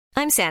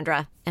I'm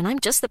Sandra, and I'm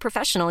just the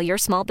professional your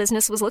small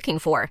business was looking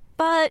for.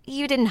 But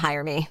you didn't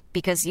hire me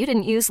because you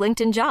didn't use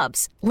LinkedIn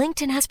Jobs.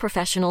 LinkedIn has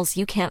professionals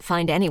you can't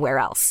find anywhere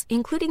else,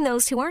 including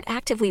those who aren't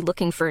actively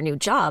looking for a new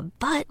job,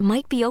 but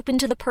might be open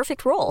to the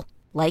perfect role,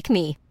 like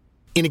me.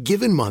 In a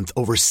given month,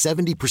 over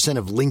 70%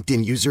 of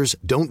LinkedIn users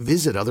don't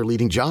visit other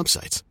leading job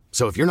sites.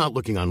 So if you're not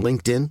looking on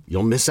LinkedIn,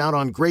 you'll miss out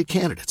on great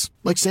candidates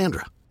like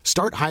Sandra.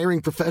 Start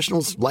hiring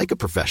professionals like a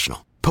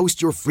professional.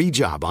 Post your free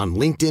job on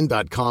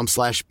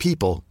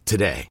linkedin.com/people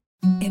today.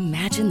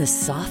 Imagine the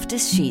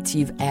softest sheets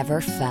you've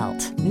ever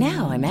felt.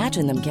 Now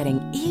imagine them getting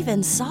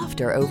even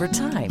softer over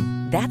time.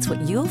 That's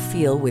what you'll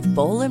feel with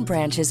Boll &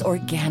 Branch's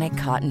organic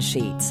cotton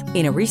sheets.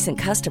 In a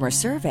recent customer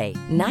survey,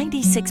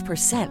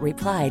 96%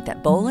 replied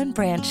that Boll &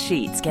 Branch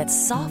sheets get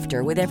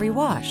softer with every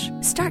wash.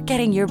 Start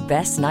getting your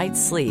best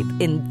night's sleep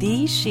in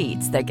these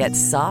sheets that get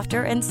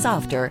softer and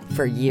softer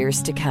for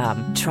years to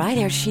come. Try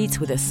their sheets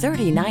with a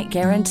 30-night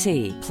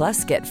guarantee.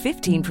 Plus, get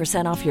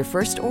 15% off your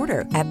first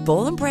order at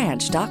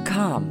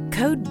bollandbranch.com.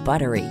 Code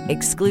BUTTERY.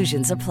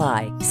 Exclusions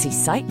apply. See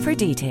site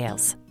for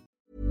details.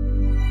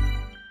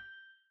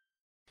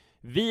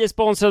 Vi är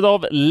sponsrade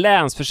av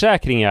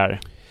Länsförsäkringar.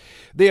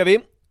 Det är vi.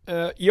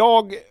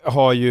 Jag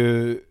har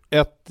ju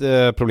ett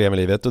problem i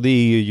livet, och det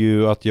är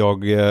ju att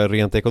jag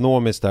rent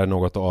ekonomiskt är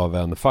något av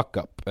en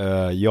fuck-up.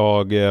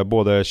 Jag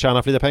både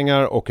tjänar för lite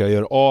pengar och jag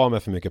gör av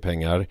med för mycket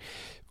pengar.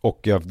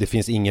 Och det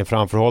finns ingen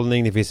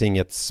framförhållning, det finns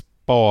inget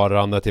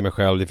sparande till mig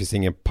själv, det finns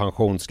ingen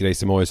pensionsgrej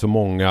som är så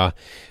många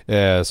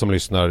som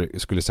lyssnar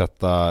skulle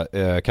sätta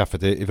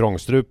kaffet i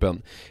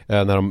vrångstrupen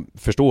när de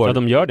förstår. Ja,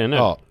 de gör det nu.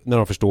 Ja, när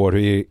de förstår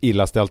hur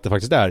illa ställt det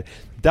faktiskt är.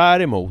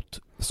 Däremot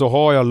så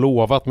har jag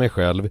lovat mig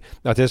själv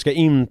att jag ska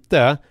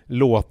inte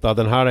låta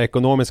den här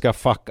ekonomiska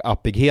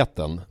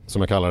fuck-uppigheten,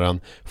 som jag kallar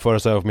den,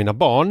 föras över på mina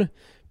barn.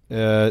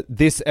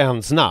 This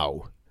ends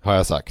now, har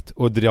jag sagt,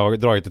 och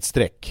dragit ett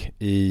streck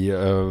i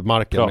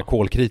marken med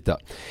kolkrita.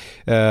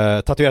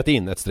 Tatuerat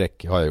in ett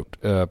streck har jag gjort.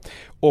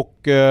 Och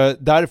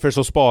därför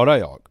så sparar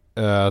jag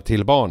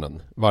till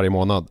barnen varje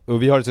månad.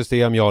 Och vi har ett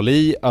system, jag och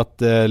Li,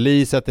 att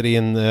Li sätter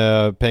in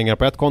pengar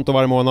på ett konto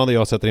varje månad och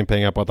jag sätter in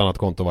pengar på ett annat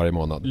konto varje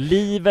månad.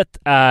 Livet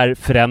är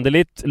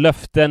föränderligt,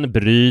 löften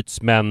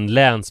bryts, men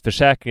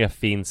Länsförsäkringar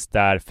finns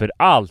där för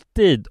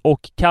alltid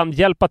och kan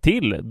hjälpa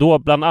till, då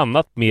bland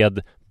annat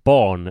med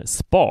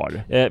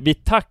barnspar. Vi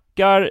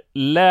tackar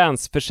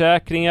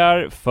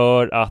Länsförsäkringar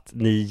för att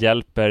ni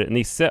hjälper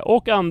Nisse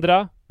och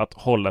andra att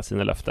hålla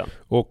sina löften.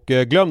 Och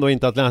glöm då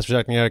inte att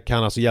Länsförsäkringar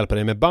kan alltså hjälpa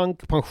dig med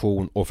bank,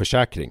 pension och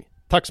försäkring.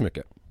 Tack så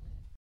mycket.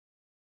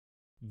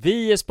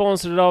 Vi är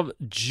sponsrade av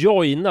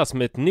Joina,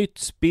 som är ett nytt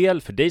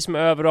spel för dig som är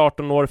över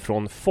 18 år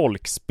från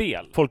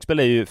Folkspel. Folkspel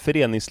är ju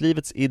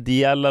föreningslivets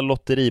ideella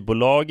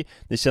lotteribolag.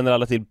 Ni känner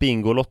alla till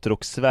Bingolotter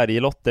och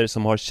Sverigelotter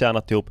som har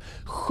tjänat ihop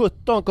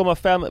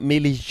 17,5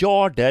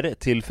 miljarder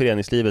till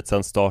föreningslivet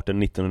sedan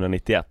starten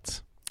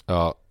 1991.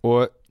 Ja,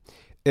 och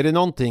är det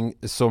någonting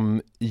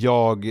som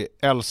jag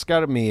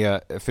älskar med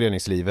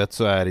föreningslivet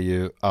så är det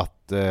ju att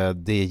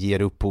det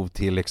ger upphov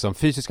till liksom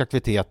fysisk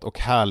aktivitet och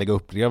härliga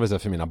upplevelser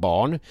för mina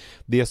barn.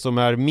 Det som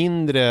är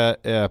mindre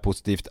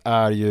positivt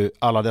är ju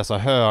alla dessa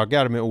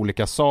högar med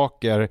olika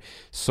saker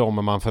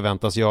som man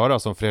förväntas göra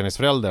som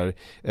föreningsförälder.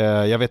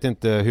 Jag vet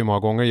inte hur många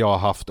gånger jag har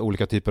haft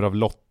olika typer av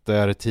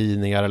lotter,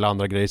 tidningar eller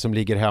andra grejer som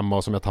ligger hemma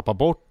och som jag tappar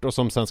bort och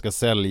som sen ska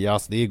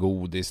säljas. Det är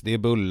godis, det är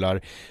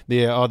bullar,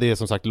 det är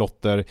som sagt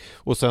lotter,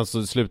 och sen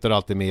så slutar det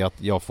alltid med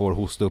att jag får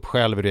hosta upp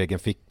själv ur egen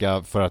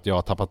ficka för att jag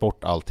har tappat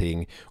bort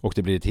allting och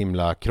det blir ett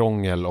himla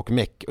krångel och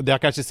meck. Och det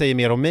kanske säger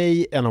mer om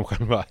mig än om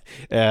själva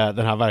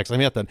den här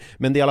verksamheten,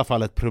 men det är i alla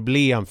fall ett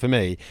problem för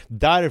mig.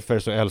 Därför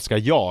så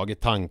älskar jag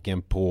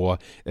tanken på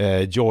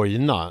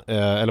Joina,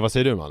 eller vad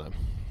säger du, Manne?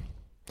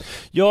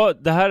 Ja,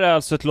 det här är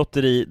alltså ett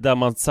lotteri där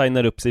man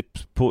signar upp sig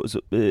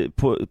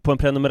på en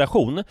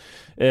prenumeration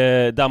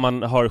där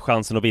man har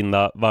chansen att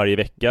vinna varje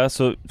vecka.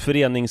 Så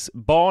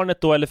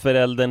föreningsbarnet då, eller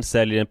föräldern,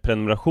 säljer en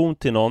prenumeration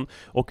till någon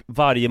och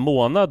varje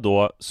månad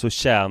då så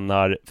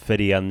tjänar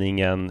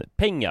föreningen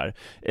pengar.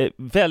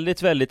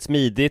 Väldigt, väldigt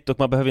smidigt, och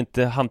man behöver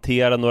inte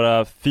hantera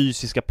några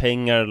fysiska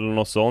pengar eller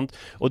något sånt.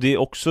 Och det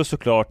är också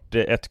såklart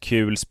ett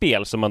kul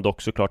spel som man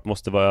dock såklart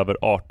måste vara över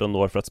 18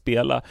 år för att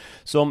spela.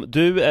 Så om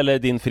du eller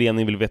din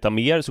förening vill veta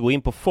mer så gå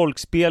in på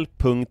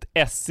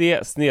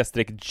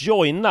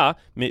folkspel.se/joina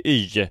med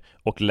y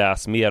och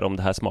läs mer om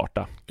det här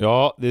smarta.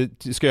 Ja,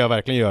 det ska jag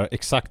verkligen göra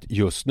exakt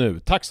just nu.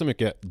 Tack så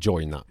mycket,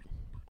 Joina.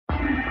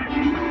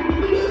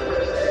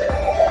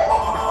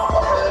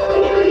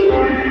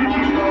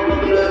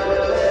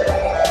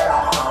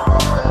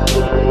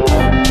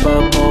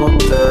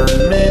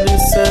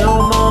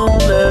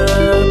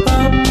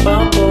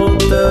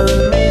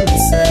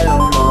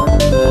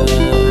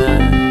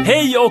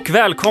 Hej och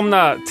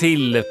välkomna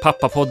till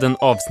Pappapodden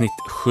avsnitt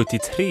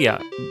 73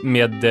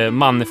 med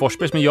Manne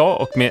Forsberg som är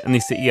jag och med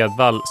Nisse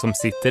Edvall som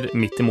sitter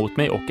mitt emot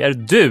mig och är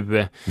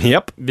du.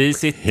 Japp. Vi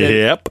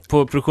sitter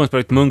på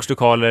produktionsbolaget Munks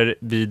lokaler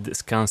vid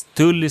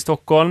Skanstull i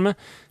Stockholm.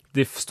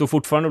 Det står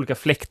fortfarande olika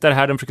fläktar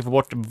här, de försöker få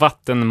bort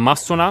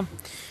vattenmassorna.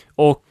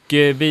 Och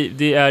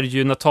det är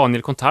ju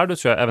Nathaniel Contardo,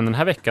 tror jag, även den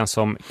här veckan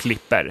som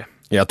klipper.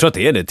 Jag tror att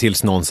det är det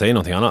tills någon säger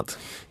någonting annat.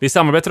 Vi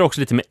samarbetar också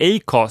lite med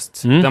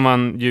Acast, där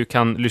man ju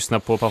kan lyssna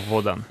på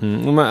Pappapodden.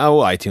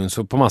 Och iTunes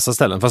och på massa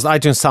ställen. Fast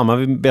iTunes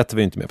samarbetar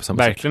vi inte med på samma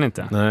sätt. Verkligen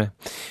inte. Nej.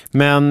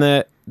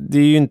 Men det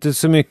är ju inte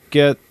så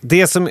mycket...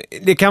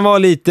 Det kan vara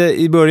lite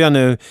i början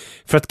nu,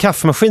 för att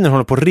kaffemaskinen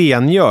håller på att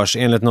rengörs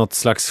enligt något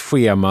slags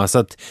schema. Så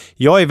att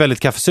jag är väldigt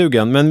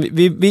kaffesugen, men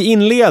vi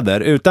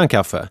inleder utan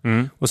kaffe.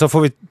 Och så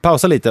får vi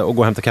pausa lite och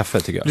gå och hämta kaffe,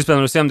 tycker jag. Det blir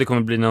spännande att se om det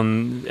kommer bli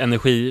någon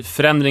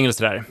energiförändring eller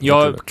sådär. Jag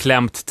har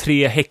klämt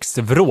 3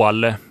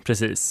 häxvrål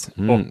precis.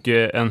 Och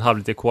en halv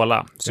liter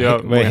cola.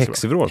 Så Vad är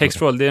häxvrål?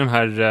 Häxvrål, det är de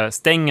här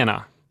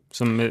stängerna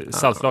som är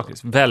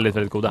saltlakrits. Väldigt,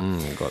 väldigt goda.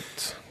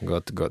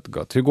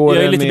 Gott. Hur går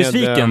jag det är lite med...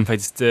 besviken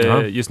faktiskt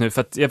just nu.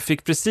 För att jag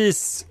fick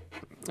precis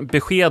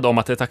besked om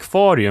att ett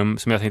akvarium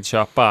som jag tänkte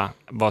köpa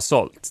var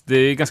sålt. Det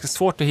är ganska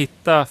svårt att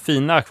hitta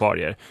fina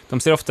akvarier. De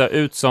ser ofta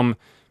ut som...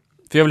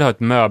 För jag vill ha ett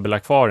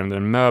möbelakvarium där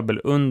en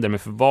möbel under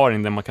med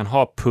förvaring där man kan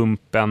ha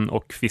pumpen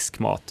och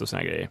fiskmat och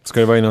såna grejer. Ska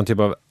det vara i någon typ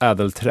av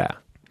ädelträ?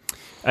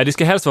 Det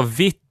ska helst vara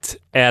vitt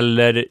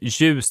eller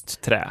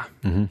ljust trä.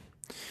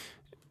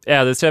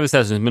 Ädelträ vill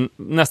säga, men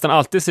nästan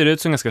alltid ser det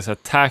ut som ganska så här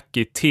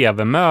tacky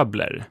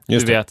tv-möbler.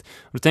 Just du vet.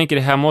 Och du tänker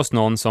det hemma hos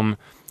någon som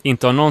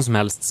inte har någon som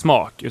helst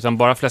smak, utan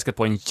bara fläskat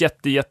på en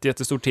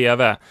jättestor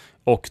tv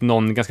och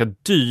någon ganska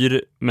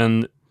dyr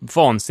men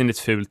vansinnigt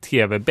ful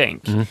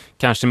tv-bänk.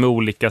 Kanske med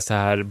olika så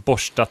här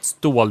borstat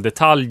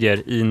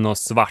ståldetaljer i något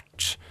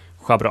svart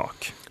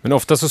schabrak. Men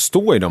ofta så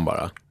står ju de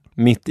bara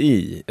mitt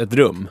i ett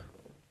rum.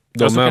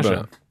 De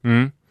möblerna.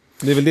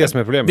 Det är väl det som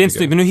är problemet. Det är inte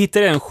snyggt, men nu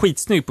hittade jag en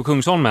skitsnygg på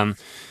Kungsholmen.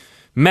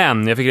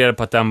 Men jag fick reda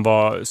på att den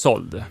var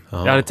såld.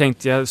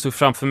 Jag stod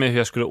framför mig hur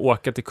jag skulle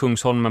åka till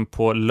Kungsholmen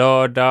på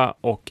lördag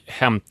och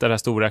hämta det här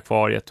stora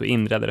akvariet och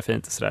inreda det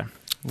fint och sådär.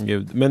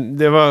 Gud. Men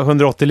det var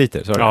 180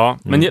 liter, sa du? Ja,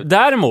 men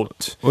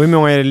däremot... Och hur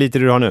många är det liter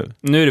du har nu?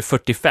 Nu är det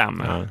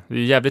 45. Ja. Det är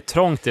jävligt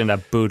trångt i den där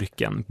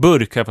burken.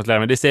 Burk har jag fått lära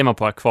mig. Det säger man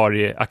på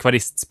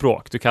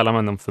akvaristspråk. Du kallar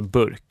man dem för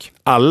burk.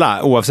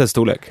 Alla, oavsett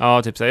storlek?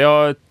 Ja, typ så här.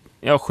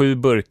 Jag har 7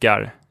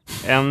 burkar.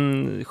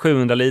 En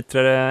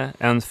 700-litrare,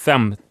 en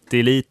 50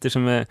 liter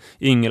som är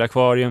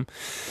yngelakvarium.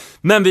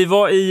 Men vi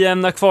var i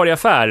en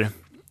akvarieaffär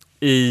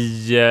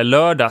i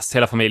lördags,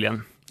 hela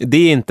familjen. Det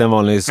är inte en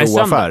vanlig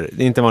zooaffär.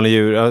 Det är inte en vanlig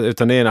djur,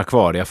 utan det är en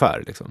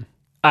akvarieaffär liksom.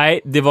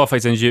 Nej, det var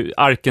faktiskt en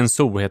Arken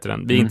Zoo heter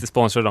den. Vi är inte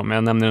sponsrade dem, men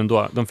jag nämner den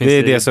ändå. Det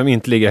är det som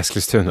inte ligger i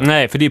Eskilstuna.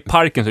 Nej, för det är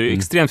parken, så det är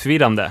extremt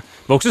förvirrande. Det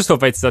var också så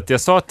faktiskt att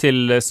jag sa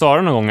till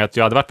Sara någon gång att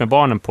jag hade varit med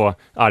barnen på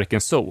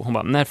Arken Zoo. Hon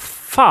bara, när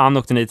fan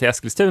åkte ni till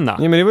Eskilstuna?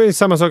 Ja, men det var ju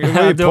samma sak. Det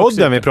var ju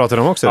podden vi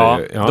pratade om också.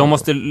 Ja, de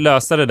måste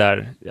lösa det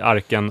där,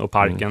 Arken och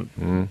parken,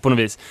 på något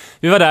vis.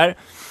 Vi var där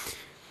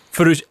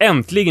för att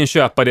äntligen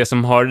köpa det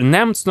som har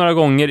nämnts några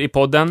gånger i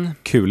podden.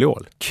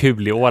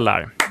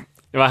 Kuliålar.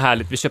 Det var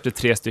härligt, vi köpte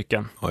 3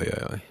 stycken. Oj.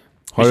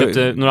 Vi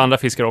köpte några andra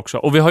fiskar också.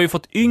 Och vi har ju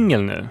fått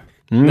yngel nu.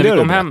 När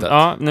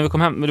vi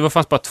kom hem, det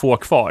fanns bara 2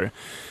 kvar.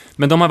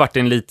 Men de har varit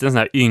en liten sån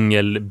här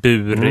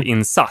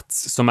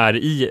yngelburinsats som är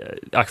i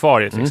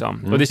akvariet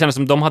liksom. Och det kändes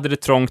som de hade det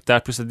trångt där,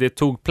 plus att det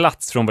tog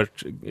plats från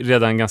vårt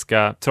redan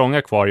ganska trånga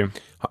akvarium.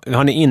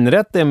 Har ni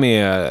inrett det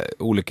med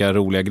olika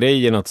roliga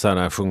grejer, något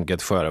sådär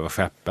sjunket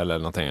sjörövarskepp eller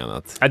någonting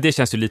annat? Ja, det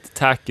känns ju lite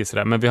tacky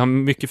sådär, men vi har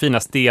mycket fina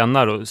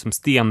stenar och som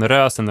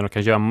stenrösen där de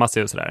kan gömma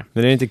sig och sådär.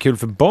 Men det är inte kul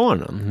för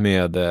barnen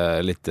med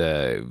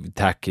lite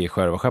tacky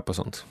sjörövarskepp och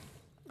sånt?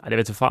 Ja, det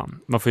vet jag fan.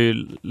 Man får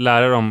ju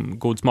lära dem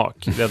god smak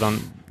redan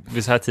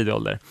vid så här tidig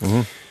ålder.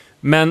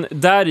 Men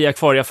där i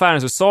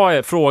akvarieaffären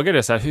så frågade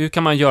jag så här, hur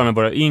kan man göra med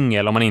våra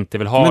yngel om man inte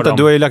vill ha dem?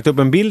 Du har ju lagt upp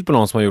en bild på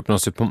någon som har gjort någon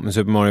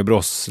Super Mario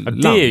Bros. Ja,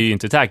 det är ju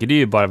inte tacky, det är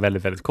ju bara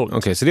väldigt, väldigt coolt.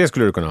 Okej, så det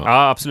skulle du kunna ha?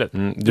 Ja, absolut.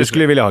 Du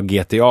skulle vilja ha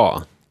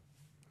GTA?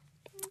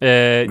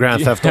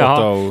 Grand Theft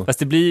Auto? Ja, fast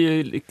det blir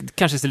ju,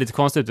 kanske ser lite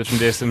konstigt ut eftersom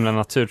det är som en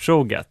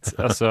naturtroget.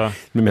 Alltså, det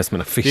blir mer som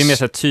en affisch. Det är mer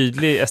så här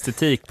tydlig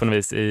estetik på något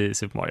vis i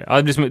Super Mario.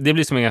 Ja, det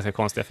blir som en ganska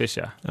konstig affisch,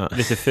 ja.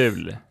 Lite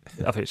ful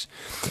affisch.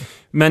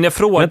 Men jag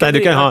frågade...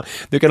 Vänta,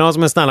 du kan ha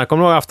som en standard.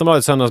 Kommer du ihåg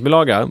Aftonbladets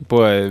söndagsbilaga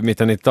på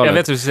mitten av 90-talet? Jag vet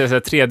att du skulle säga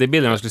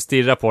 3D-bilder, man skulle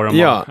stirra på dem.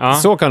 Ja,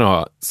 så kan du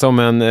ha. Som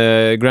en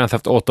Grand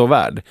Theft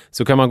Auto-värld.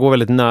 Så kan man gå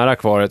väldigt nära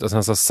akvariet och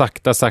sen så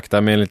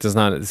sakta med en liten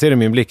sån här... Ser du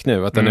min blick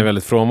nu? Att den är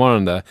väldigt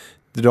frånvarande.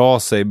 Dra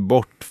sig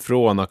bort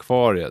från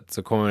akvariet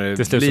så kommer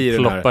det till bli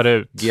den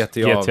här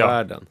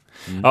GTA-världen.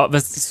 Ja,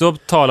 men så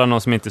talar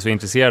någon som inte är så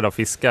intresserad av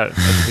fiskar.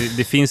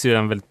 Det finns ju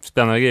en väldigt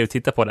spännande grej att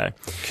titta på där.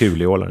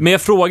 Kuliålar. Men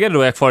jag frågade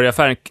då i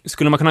akvarieaffären,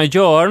 skulle man kunna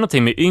göra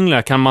någonting med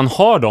ynglar? Kan man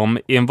ha dem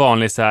i en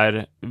vanlig så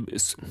här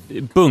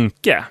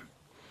bunke?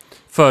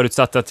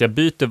 Förutsatt att jag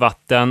byter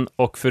vatten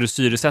och för att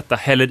syresätta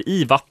häller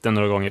i vatten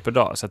några gånger per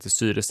dag så att det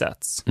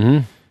syresätts.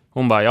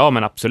 Hon bara, ja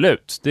men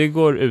absolut, det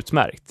går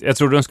utmärkt. Jag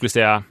trodde hon skulle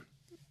säga,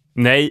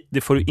 nej,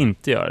 det får du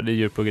inte göra, det är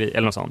djurplågeri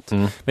eller något sånt.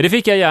 Men det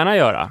fick jag gärna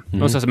göra.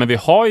 De sa så, men vi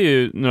har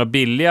ju några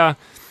billiga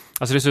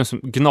Alltså det ser ut som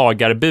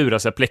gnagarburar,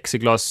 så här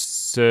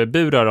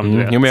plexiglasburar om du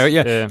vet. Jo, men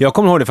jag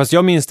kommer ihåg det, fast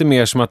jag minns det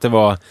mer som att det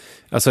var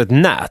alltså ett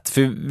nät.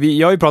 För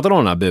jag har ju pratat om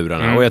de här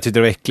burarna och jag tyckte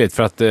det var äckligt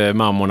för att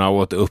mammorna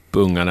åt upp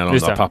ungarna eller de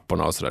där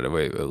papporna och sådär. Det var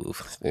ju...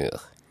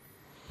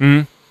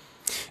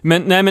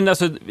 Men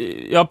alltså,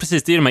 ja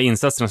precis, det är de här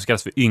insatserna som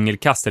kallas för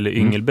yngelkast eller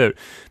yngelbur.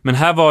 Men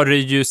här var det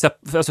ju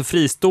alltså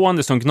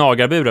fristående som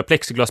gnagarburar,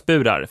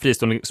 plexiglasburar,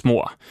 fristående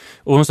små.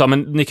 Och hon sa,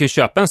 men ni kan ju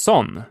köpa en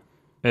sån.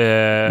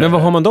 Men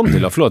vad har man dem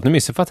till då? Förlåt, nu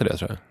missuppfattar jag,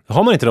 tror jag.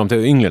 Har man inte dem till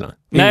ynglarna?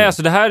 Nej,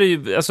 alltså det här är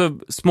ju alltså,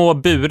 små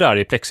burar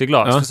i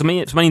plexiglas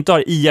som man inte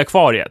har i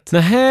akvariet. Det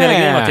är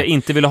grejen att jag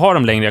inte ville ha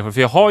dem längre i akvariet,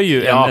 för jag har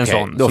ju en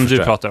sån som du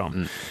pratar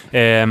om.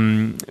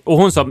 Och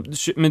hon sa,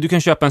 men du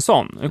kan köpa en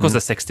sån. Den kostar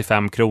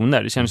 65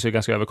 kronor. Det känns ju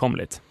ganska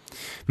överkomligt.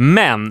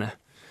 Men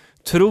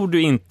tror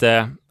du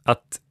inte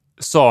att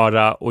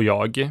Sara och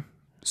jag,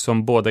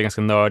 som båda är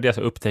ganska nördiga,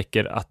 så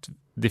upptäcker att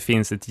det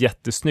finns ett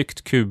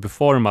jättesnyggt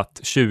kubformat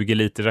 20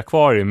 liter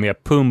akvarium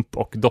med pump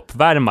och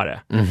doppvärmare.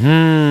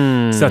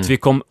 Så att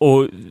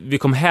vi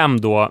kom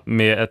hem då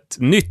med ett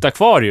nytt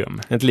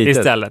akvarium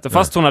istället. Och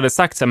fast hon hade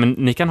sagt så här, men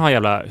ni kan ha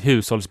jävla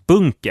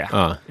hushållsbunke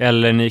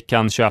eller ni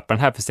kan köpa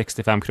den här för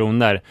 65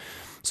 kronor.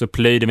 Så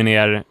plöjde vi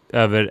ner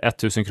över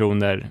 1000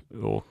 kronor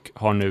och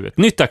har nu ett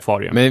nytt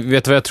akvarium. Men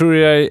vet du vad jag tror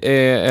det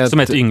är? Som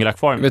ett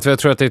yngelakvarium. Vet du vad jag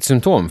tror att det är ett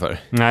symptom för?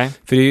 Nej.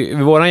 För i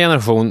vår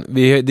generation,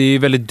 det är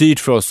väldigt dyrt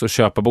för oss att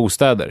köpa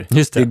bostäder.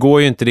 Just det. Det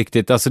går ju inte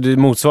riktigt, alltså det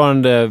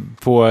motsvarande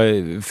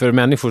för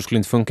människor skulle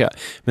inte funka.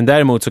 Men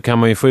däremot så kan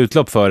man ju få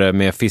utlopp för det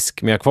med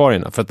fisk med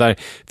akvarierna. För att där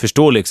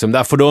förstår liksom,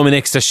 där får de en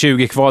extra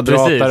 20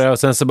 kvadratare. Precis. Och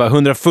sen så bara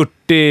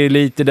 140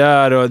 liter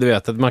där och du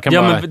vet att man kan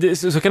men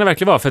så kan det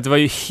verkligen vara, för att det var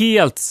ju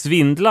helt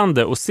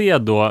svindlande att se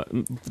då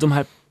de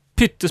här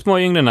pyttesmå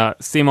ynglarna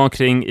simma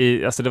omkring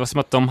i, alltså det var som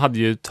att de hade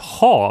ju ett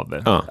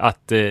hav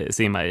att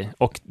simma i.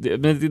 Och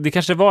det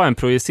kanske var en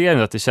projicering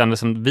att det kändes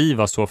som vi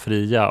var så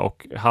fria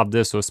och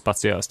hade så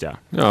spatiöst.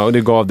 Ja, och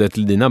det gav det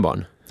till dina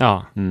barn.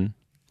 Ja,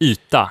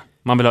 yta.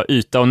 Man vill ha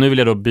yta, och nu vill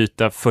jag då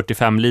byta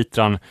 45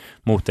 litran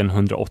mot en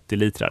 180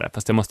 litrare.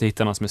 Fast jag måste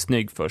hitta någon som är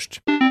snygg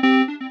först.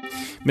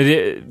 Men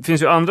det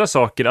finns ju andra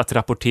saker att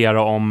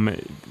rapportera om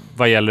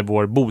vad gäller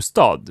vår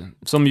bostad.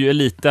 Som ju är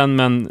liten,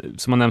 men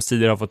som man nämnt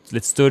tidigare har fått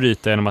lite större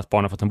yta genom att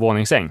barnen har fått en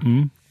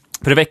våningssäng.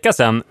 För en vecka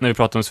sedan när vi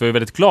pratade om det så var jag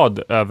väldigt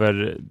glad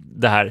över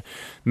det här.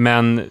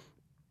 Men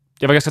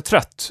jag var ganska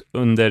trött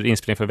under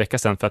inspelningen för en vecka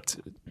sedan för att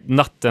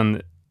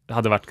natten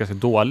hade varit ganska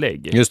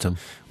dålig. Just det.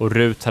 Och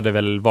Rut hade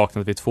väl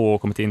vaknat vid 2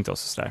 och kommit in till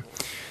oss och sådär.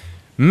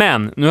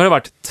 Men nu har det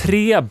varit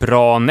 3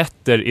 bra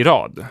nätter i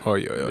rad.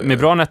 Oj. Med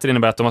bra nätter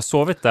innebär att de har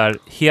sovit där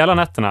hela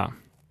nätterna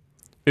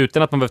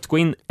utan att man behövt gå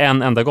in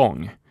en enda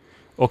gång.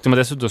 Och de har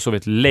dessutom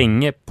sovit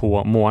länge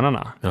på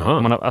morgnarna.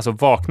 Man har alltså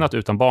vaknat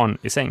utan barn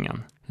i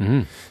sängen.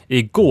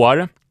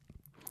 Igår...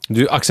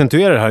 Du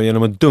accentuerar det här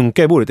genom att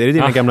dunka i bordet. Är det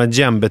dina gamla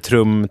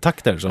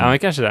djembetrumtakter? Ja, men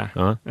kanske det.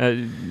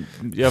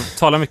 Jag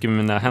talar mycket med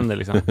mina händer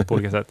liksom, på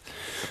olika sätt.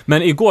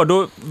 Men igår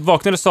då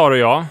vaknade Sara och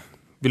jag.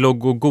 Vi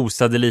låg och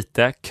gosade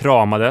lite,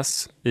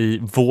 kramades i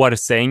vår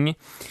säng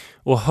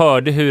och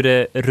hörde hur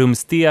det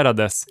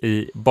rumsterades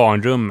i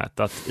barnrummet.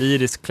 Att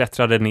Iris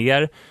klättrade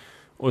ner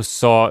och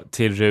sa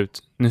till Rut,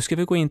 nu ska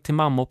vi gå in till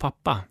mamma och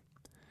pappa.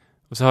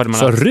 Och så hörde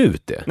man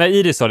Rut det? Nej,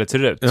 Iris sa det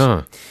till Rut.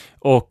 Ja.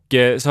 Och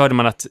så hörde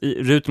man att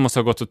Rut måste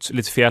ha gått åt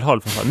lite fel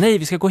håll. För hon sa, nej,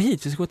 vi ska gå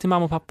hit, vi ska gå till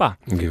mamma och pappa.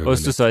 Gud, och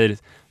så sa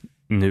Iris,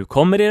 nu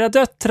kommer era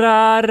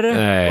döttrar.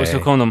 Nej. Och så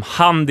kom de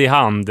hand i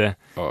hand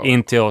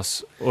in till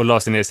oss och la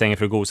sig ner i sängen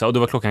för att gosa. Och då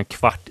var klockan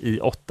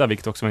 7:15,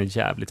 vilket också var en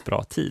jävligt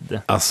bra tid.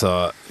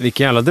 Alltså,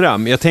 vilken jävla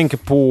dröm. Jag tänker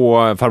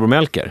på farbror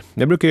Melker.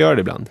 Jag brukar göra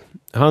det ibland.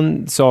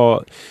 Han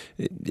sa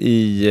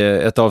i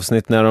ett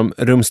avsnitt när de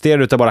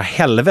rumsterade utav bara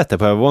helvete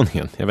på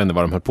övervåningen. Jag vet inte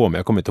vad de höll på med.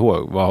 Jag kommer inte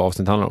ihåg vad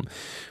avsnitt handlar om.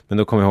 Men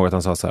då kommer jag ihåg att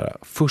han sa så här: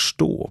 först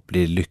då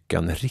blir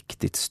lyckan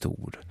riktigt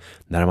stor.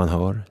 När man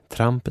hör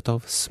trampet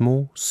av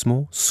små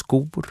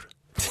skor.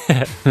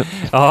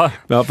 Ja,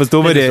 fast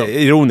då var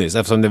det ironiskt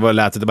eftersom det var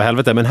lätet på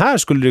helvete. Men här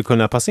skulle det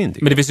kunna passa in.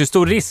 Men det finns ju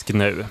stor risk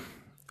nu.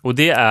 Och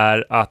det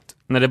är att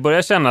när det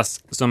börjar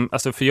kännas som,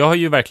 alltså för jag har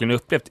ju verkligen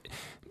upplevt,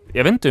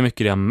 jag vet inte hur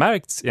mycket det har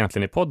märkts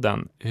egentligen i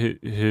podden,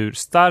 hur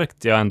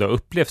starkt jag ändå har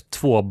upplevt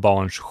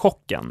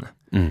 2-barnschocken.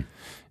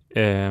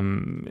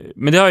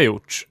 Men det har jag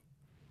gjort.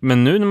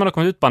 Men nu när man har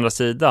kommit ut på andra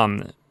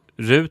sidan,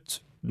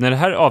 Rut, när det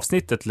här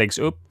avsnittet läggs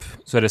upp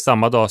så är det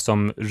samma dag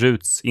som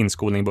Ruts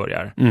inskolning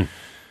börjar.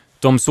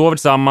 De sover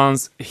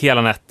tillsammans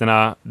hela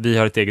nätterna, vi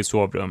har ett eget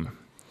sovrum.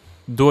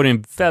 Då är det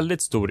en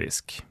väldigt stor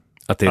risk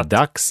att det är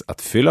dags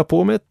att fylla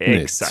på med ett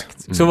nytt.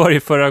 Exakt. Så var det ju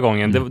förra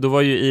gången. Då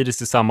var ju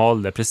Iris i samma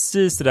ålder.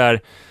 Precis det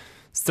där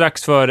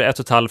strax före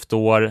 1,5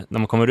 år när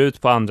man kommer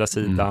ut på andra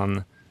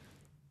sidan.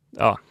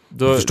 Ja,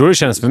 då... Förstår du hur det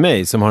känns för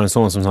mig som har en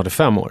son som snart är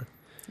 5 år?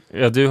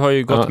 Ja, du har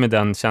ju gått med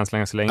den känslan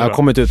ganska länge. Jag har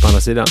kommit ut på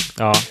andra sidan.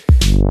 Ja.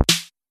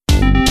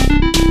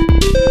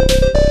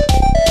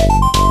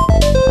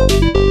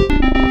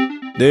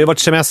 Det har ju varit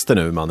semester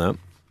nu, mannen.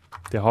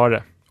 Det har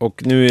det.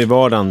 Och nu är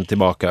vardagen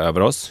tillbaka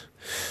över oss.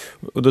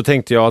 Och då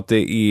tänkte jag att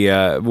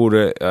det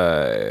vore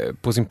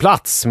på sin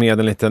plats med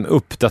en liten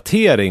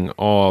uppdatering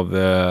av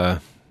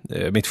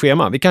mitt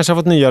schema. Vi kanske har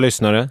fått nya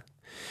lyssnare.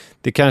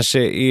 Det kanske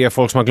är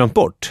folk som har glömt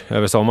bort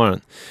över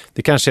sommaren.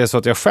 Det kanske är så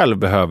att jag själv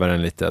behöver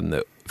en liten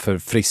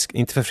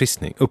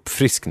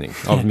uppfriskning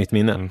av mitt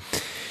minne.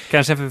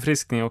 Kanske en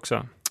förfriskning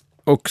också.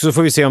 Och så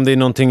får vi se om det är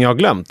någonting jag har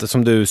glömt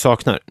som du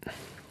saknar.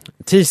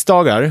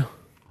 Tisdagar,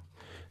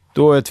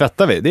 då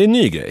tvättar vi. Det är en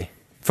ny grej.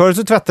 Förut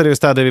så tvättade vi och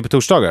städade vi på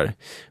torsdagar.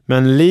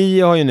 Men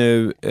Li har ju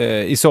nu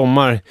i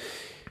sommar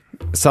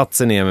satt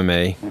sig ner med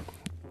mig,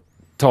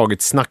 tagit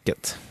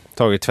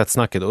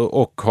tvättsnacket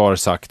och har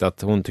sagt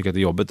att hon tycker att det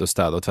är jobbigt att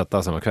städa och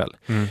tvätta samma kväll.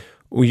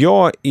 Och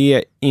jag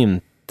är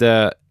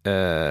inte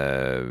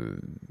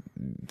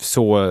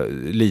så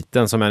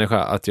liten som människa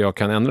att jag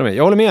kan ändra mig.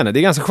 Jag håller med henne, det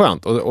är ganska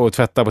skönt att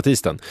tvätta på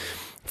tisdagen.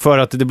 För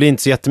att det blir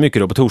inte så jättemycket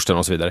då på torsdagen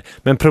och så vidare.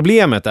 Men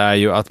problemet är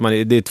ju att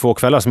det är 2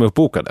 kvällar som är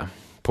uppbokade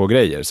på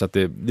grejer. Så att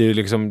det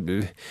liksom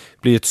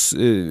blir ett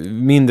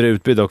mindre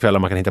utbud av kvällar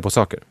man kan hitta på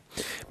saker.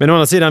 Men å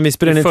andra sidan, vi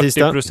spelar in en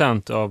tisdag.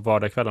 40% av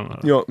vardagskvällarna.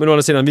 Ja, men å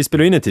andra sidan, vi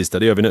spelar in en tisdag,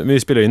 det gör vi nu. Men vi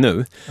spelar in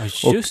nu.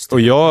 Ja, just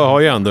och jag har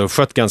ju ändå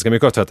skött ganska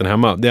mycket av tvätten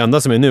hemma. Det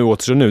enda som är nu,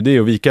 återstår nu, det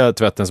är att vika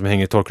tvätten som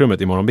hänger i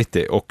torkrummet imorgon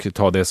bitti och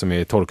ta det som är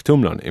i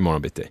torktumlaren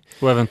imorgon bitti.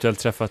 Och eventuellt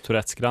träffa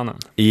Tourettes-grannen.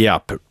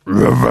 Japp.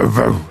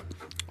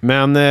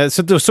 Men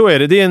så är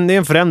det. Det är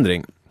en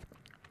förändring.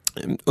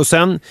 Och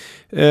sen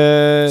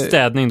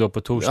städning då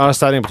på torsdag. Ja,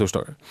 städning på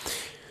torsdagar.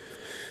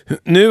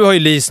 Nu har ju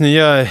Lis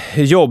nya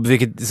jobb,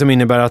 vilket som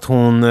innebär att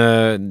hon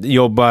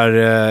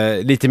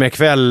jobbar lite mer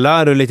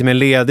kvällar och lite mer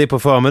ledig på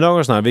förmiddagar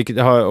och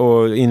sådär,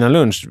 och innan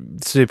lunch.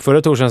 Typ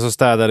förra torsdagen så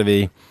städade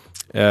vi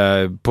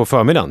på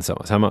förmiddagen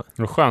tillsammans hemma.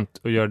 Det var skönt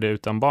att göra det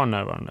utan barn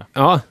närvarande.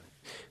 Ja,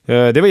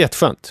 det var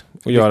jätteskönt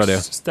att göra det.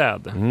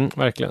 Städ.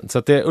 Verkligen. Så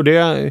att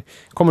det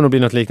kommer nog bli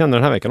något liknande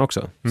den här veckan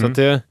också. Så att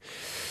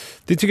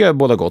det tycker jag är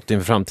båda gott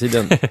inför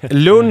framtiden.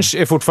 Lunch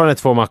är fortfarande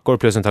 2 mackor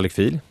plus en tallrik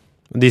fil.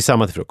 Det är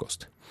samma till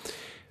frukost.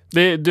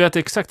 Du äter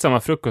exakt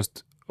samma frukost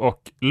och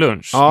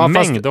lunch. Ja,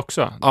 mängd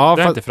också. Ja,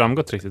 det har inte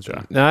framgått riktigt, tror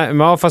jag. Nej,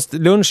 men fast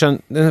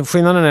lunchen,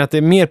 skillnaden är att det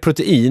är mer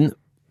protein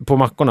på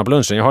mackorna på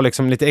lunchen. Jag har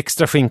liksom lite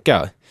extra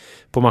skinka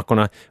på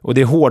mackorna. Och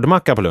det är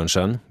hårdmacka på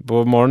lunchen.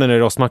 På morgonen är det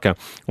rostmacka.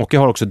 Och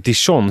jag har också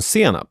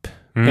dijonsenap.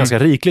 Ganska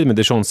rikligt med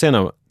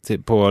dijonsenap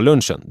på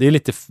lunchen. Det är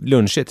lite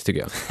lunchigt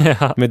tycker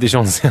jag. Med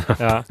dijonsenap.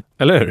 Ja.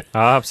 Eller hur?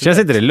 Ja, absolut. Känns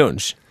inte det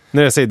lunch?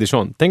 När jag säger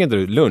dijon, tänker inte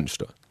du lunch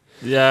då?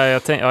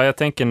 Ja, jag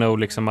tänker nog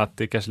liksom att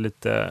det är kanske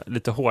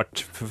lite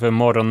hårt för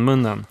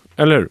morgonmunnen.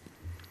 Eller hur?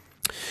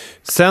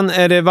 Sen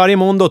är det varje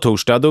måndag och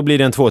torsdag, då blir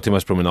det en 2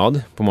 timmars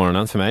promenad på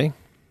morgonen för mig.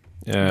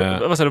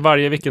 Vad sa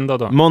du, vilken dag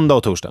då? Måndag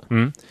och torsdag.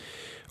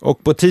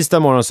 Och på tisdag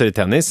morgon så är det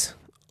tennis.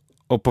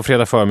 Och på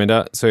fredag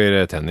förmiddag så är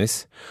det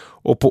tennis.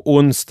 Och på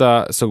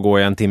onsdag så går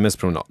jag en timmes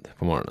promenad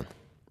på morgonen.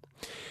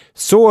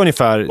 Så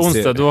ungefär...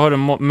 Onsdag, då har du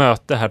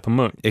möte här på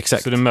Munk.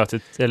 Exakt. Så det är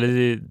mötet,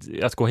 eller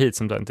att gå hit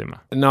som tar en timme?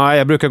 Nej,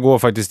 jag brukar gå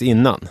faktiskt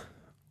innan.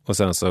 Och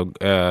sen så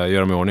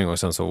göra mig i ordning och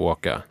sen så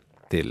åka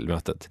till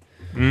mötet.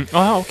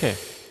 Aha, okej.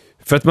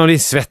 För att man blir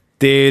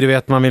svettig, du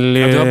vet, man vill...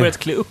 Ja, du har börjat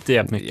klä upp det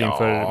jättemycket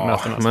inför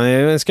mötena.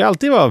 Man ska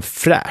alltid vara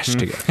fräsch,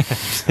 tycker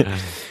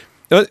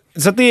jag.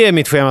 Så att det är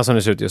mitt schema som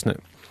det ser ut just nu.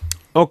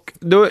 Och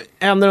då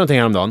hände någonting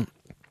häromdagen.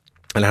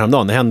 Eller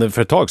häromdagen, det hände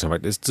för ett tag sedan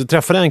faktiskt. Så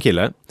träffade jag en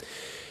kille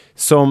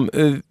som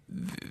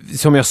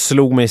jag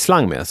slog mig i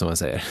slang med, som man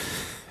säger.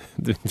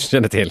 Du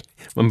känner till.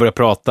 Man börjar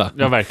prata.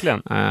 Ja,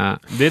 verkligen.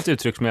 Det är ett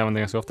uttryck som jag använder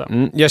ganska ofta.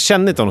 Jag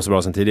kände inte honom så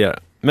bra som tidigare.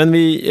 Men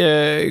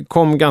vi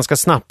kom ganska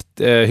snabbt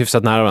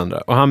hyfsat nära varandra.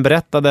 Och han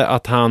berättade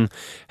att han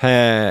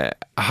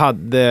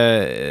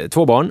hade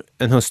 2 barn,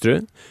 en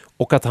hustru.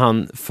 Och att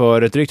han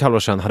för ett drygt halvår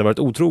sedan hade varit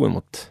otrogen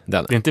mot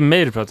den. Det är inte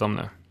mig du pratar om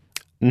nu?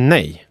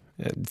 Nej.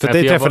 För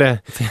det träffade...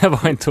 Jag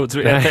var inte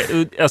otrogen.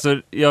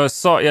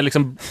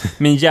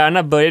 Min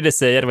hjärna började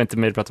säga det var inte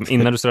mig du pratade om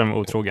innan du sa med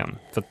otrogen.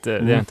 För att det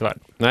är inte värt.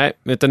 Nej,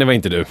 utan det var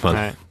inte du. Det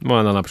var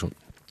en annan person.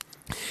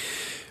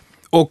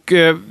 Och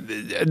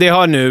det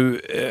har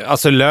nu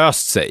alltså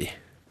löst sig.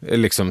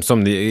 Liksom,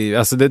 som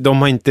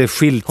de har inte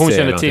skilt sig. Hon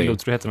känner till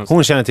otroheten.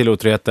 Hon känner till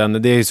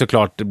otroheten. Det är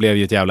såklart, det blev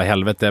ju ett jävla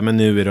helvete. Men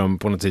nu är de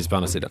på något vis på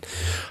andra sidan.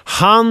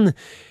 Han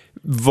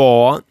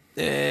var...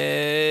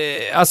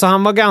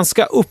 han var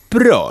ganska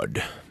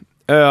upprörd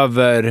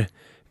över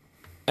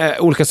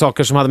olika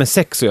saker som hade med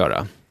sex att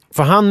göra.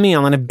 För han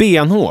menade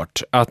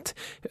benhårt att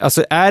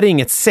är det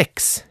inget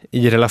sex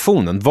i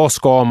relationen, vad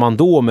ska man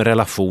då med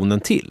relationen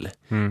till?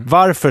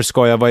 Varför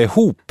ska jag vara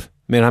ihop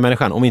med den här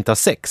människan om vi inte har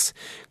sex?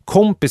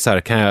 Kompisar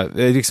kan jag,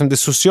 liksom det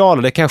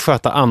sociala, det kan jag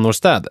sköta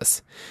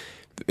annorstädes.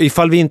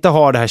 Ifall vi inte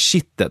har det här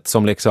kittet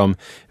som liksom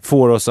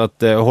får oss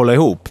att hålla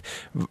ihop,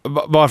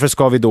 varför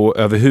ska vi då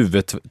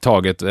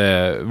överhuvudtaget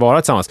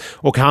vara tillsammans?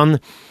 Och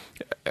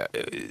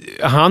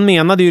han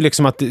menade ju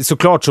liksom att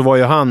såklart så var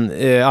ju han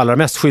allra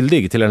mest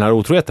skyldig till den här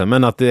otroheten,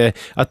 men att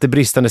det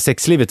bristande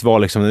sexlivet var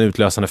liksom den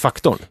utlösande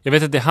faktorn. Jag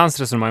vet att det är hans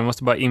resonemang, jag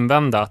måste bara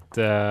invända att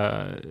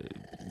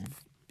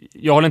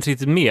jag håller inte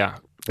riktigt med.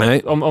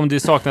 Nej. Om det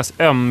saknas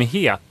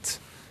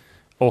ömhet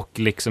och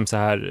liksom så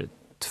här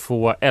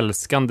få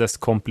älskandes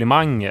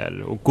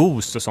komplimanger och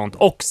gos och sånt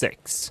och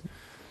sex,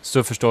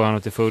 så förstår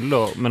han till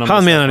fullo. Men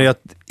han menade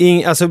att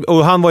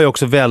och han var ju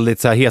också väldigt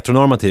så här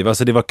heteronormativ.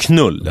 Alltså det var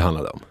knull det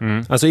handlade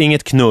om. Alltså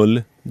inget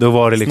knull, då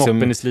var det liksom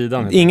snoppen i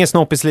slidan. Ingen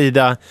snopp i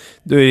slida,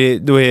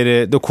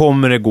 då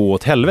kommer det gå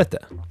åt helvete.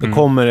 Då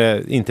kommer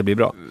det inte bli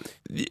bra.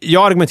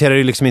 Jag argumenterade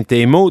ju liksom inte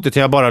emot,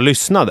 utan jag bara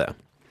lyssnade.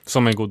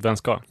 Som en god vän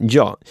ska.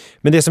 Ja,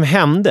 men det som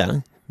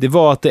hände, det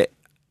var att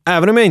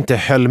även om jag inte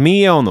höll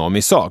med honom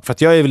i sak, för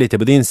att jag är väl lite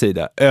på din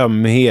sida,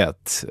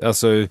 ömhet,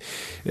 alltså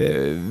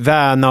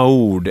värna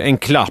ord, en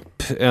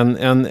klapp,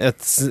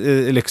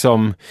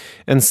 liksom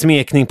en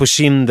smekning på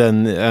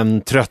kinden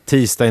en trött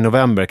tisdag i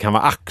november kan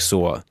vara ack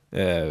så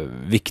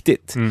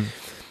viktigt.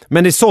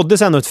 Men det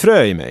såddes ändå ett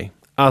frö i mig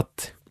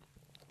att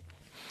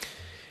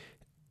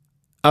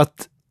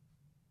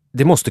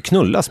det måste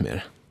knullas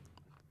mer.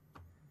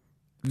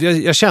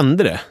 Jag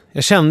kände det.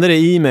 Jag kände det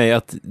i mig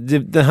att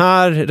den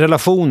här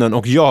relationen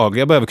och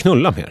jag behöver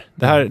knulla mer.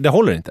 Det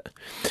håller inte.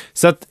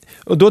 Så att,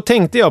 och då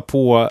tänkte jag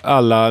på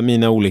alla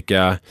mina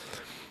olika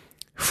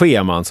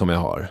scheman som jag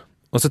har.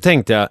 Och så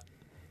tänkte jag,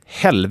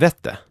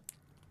 helvete.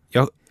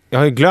 Jag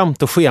har ju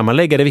glömt att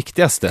schemalägga det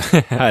viktigaste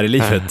här i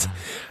livet.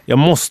 Jag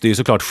måste ju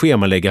såklart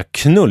schemalägga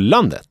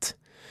knullandet.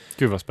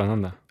 Gud vad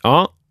spännande.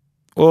 Ja,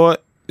 och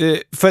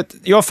för att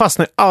jag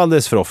fastnar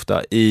alldeles för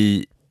ofta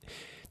i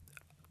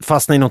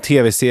någon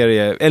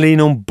tv-serie eller i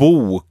någon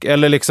bok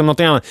eller liksom något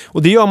annat.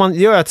 Och det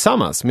gör jag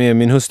tillsammans med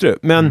min hustru.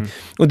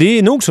 Och det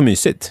är nog så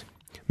mysigt.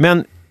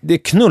 Men det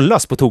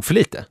knullas på tok för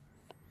lite.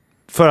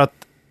 För att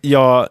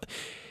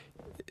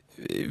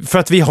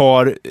vi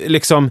har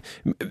liksom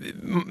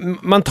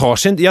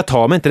jag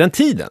tar mig inte den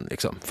tiden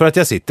liksom, för att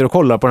jag sitter och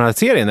kollar på den här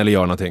serien eller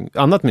gör någonting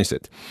annat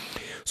mysigt.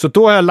 Så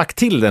då har jag lagt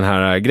till den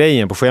här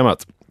grejen på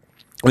schemat.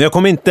 Och jag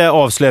kommer inte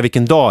avslöja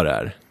vilken dag det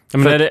är. Ja,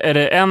 men är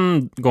det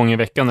en gång i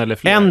veckan eller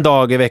fler? En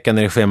dag i veckan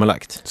är det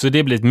schemalagt. Så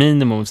det blir ett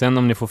minimum, sen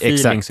om ni får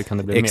feeling så kan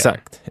det bli mer.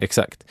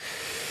 Exakt.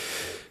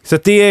 Så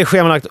att det är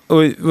schemalagt.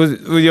 Och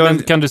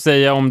men kan du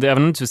säga om det, även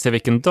om du inte vill säga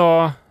vilken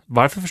dag,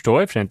 varför förstår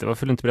jag för inte?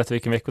 Varför vill du inte berätta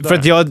vilken veckodag? För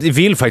att jag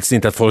vill faktiskt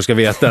inte att folk ska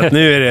veta att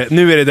nu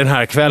är det den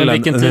här kvällen. Men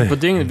vilken tid på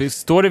dygnet?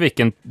 Står det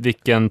vilken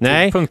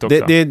tidpunkt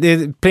också? Nej,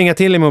 det plingar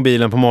till i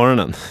mobilen på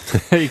morgonen.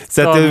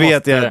 Så att du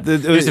vet jag.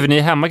 Just det, för ni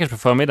är hemma kanske på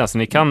förmiddagen så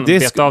ni kan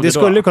beta av det då.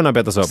 Det skulle kunna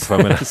betas av på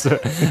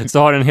förmiddagen. så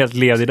har den helt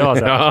ledig dag.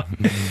 Ja.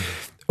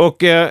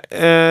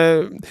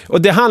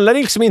 Och det handlar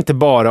liksom inte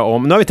bara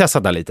om, nu har vi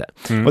testat det lite.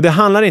 Och det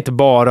handlar inte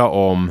bara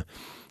om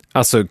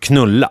alltså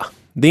knulla.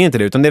 Det är inte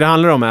det, utan det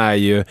handlar om är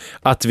ju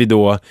att vi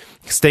då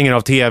stänger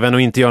av tvn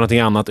och inte gör någonting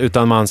annat,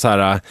 utan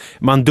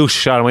man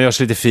duschar, man gör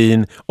sig lite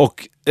fin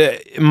och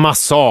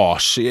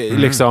massage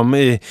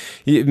liksom,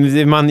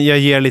 jag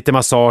ger lite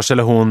massage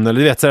eller hon, eller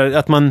du vet, så här,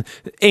 att man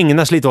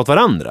ägnar sig lite åt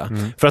varandra.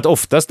 För att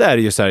oftast är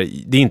det ju så här,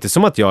 det är inte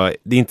som att jag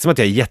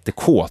är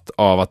jättekåt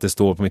av att det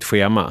står på mitt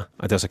schema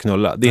att jag ska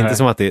knulla. Det är inte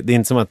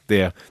som att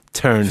det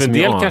turns för en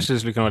me del on. kanske det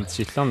skulle kunna vara lite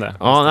kittlande.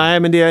 Ja, nej,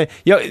 men det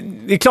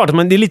är klart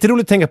att det är lite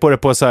roligt att tänka på det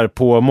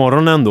på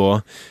morgonen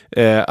då,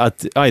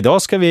 att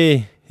idag ska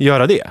vi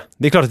göra det.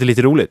 Det är klart att det är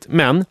lite roligt,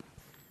 men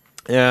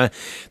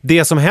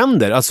det som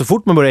händer, alltså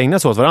fort man börjar ägna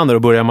sig åt varandra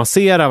och börjar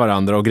massera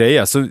varandra och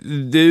grejer, så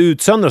det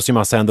utsöndras ju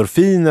massa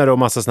endorfiner och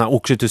massa såna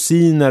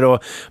oxytociner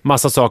och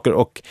massa saker,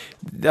 och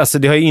alltså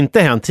det har ju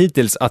inte hänt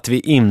hittills att vi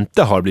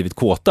inte har blivit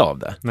kåta av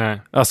det.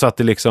 Nej. Alltså att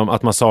det liksom,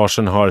 att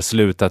massagen har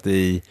slutat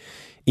i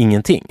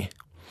ingenting.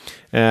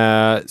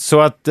 Så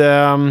att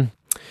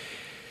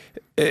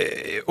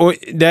och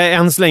det har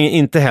än så länge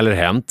inte heller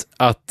hänt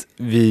att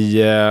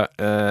vi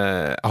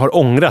har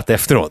ångrat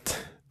efteråt.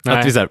 Nej.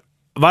 Att vi så här,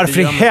 varför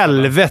i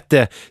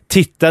helvete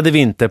tittade vi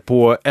inte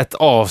på ett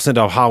avsnitt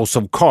av House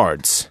of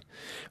Cards?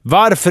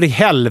 Varför i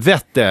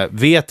helvete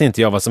vet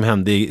inte jag vad som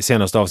hände i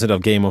senaste avsnittet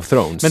av Game of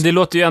Thrones? Men det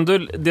låter ju ändå,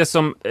 det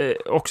som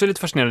också är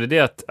lite fascinerande, det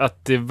är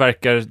att det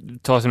verkar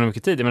ta så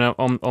mycket tid. Jag menar,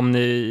 om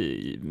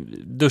ni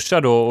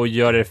duschar då och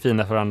gör er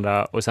fina för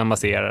varandra och sen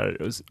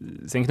masserar och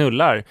sen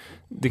knullar,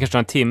 det kanske tar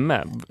en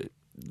timme.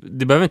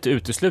 Det behöver inte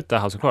utesluta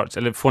House of Cards.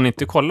 Eller får ni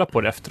inte kolla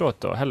på det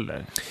efteråt då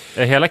heller?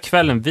 Är hela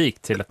kvällen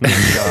vikt till att ni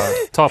ska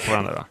ta på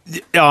varandra då?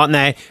 Ja,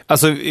 nej.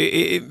 Alltså,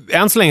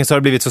 än så länge så har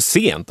det blivit så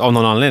sent av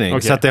någon anledning.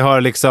 Okay. Så att det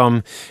har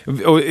liksom,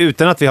 och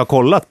utan att vi har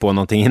kollat på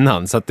någonting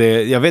innan. Så att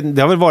det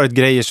har väl varit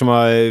grejer som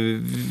har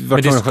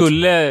varit. Men det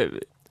skulle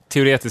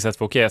teoretiskt sett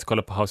vara okej att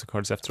kolla på House of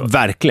Cards efteråt.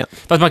 Verkligen.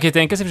 Fast man kan ju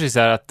tänka sig precis så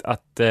här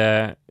att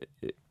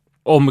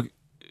om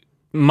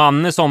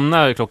Manne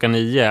somnar klockan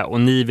 9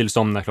 och ni vill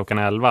somna klockan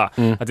 11.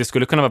 Att det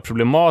skulle kunna vara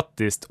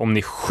problematiskt om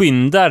ni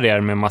skyndar er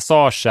med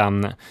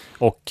massagen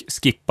och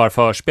skippar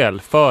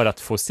förspel för att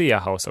få se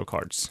House of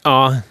Cards.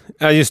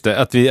 Ja, just det.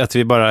 Att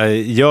vi bara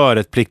gör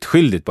ett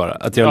pliktskyldigt bara.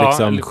 Att jag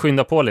liksom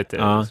skynda på lite.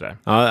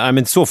 Ja,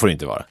 men så får det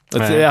inte vara.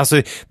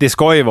 Alltså, det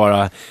ska ju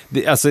vara...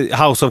 Alltså,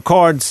 House of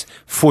Cards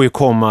får ju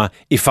komma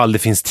ifall det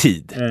finns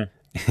tid.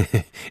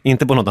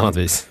 Inte på något annat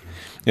vis.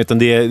 Utan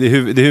det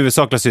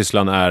huvudsakliga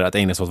sysslan är att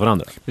ägna sig åt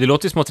varandra. Det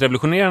låter ju smått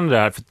revolutionerande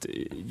det här. För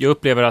jag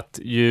upplever att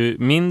ju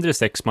mindre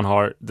sex man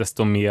har,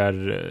 desto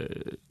mer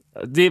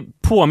det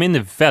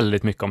påminner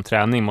väldigt mycket om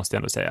träning, måste jag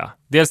ändå säga.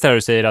 Dels där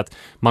du säger att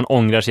man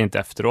ångrar sig inte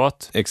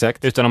efteråt.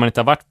 Exakt. Utan om man inte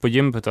har varit på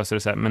gymmet så är det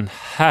så här, men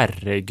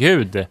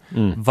herregud,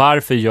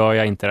 varför gör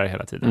jag inte det här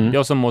hela tiden?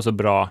 Jag som mår så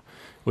bra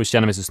och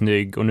känner mig så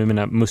snygg och nu är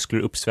mina muskler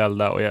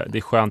uppsvällda och det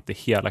är skönt i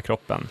hela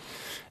kroppen.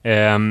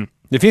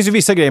 Det finns ju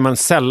vissa grejer man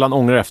sällan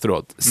ångrar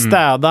efteråt.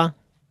 Städa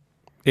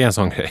är en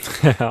sån grej.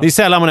 Det är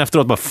sällan man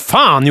efteråt bara,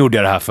 fan gjorde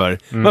jag det här för?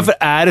 Varför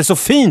är det så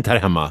fint här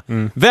hemma?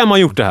 Vem har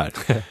gjort det här?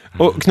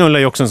 Och knulla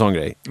är också en sån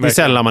grej. Det är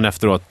sällan man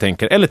efteråt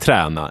tänker, eller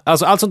träna.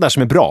 Alltså allt sånt där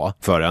som är bra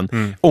för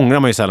en ångrar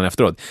man ju sällan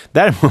efteråt.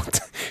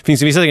 Däremot finns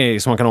det vissa grejer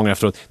som man kan ångra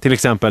efteråt. Till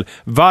exempel,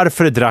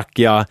 varför drack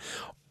jag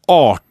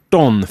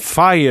 18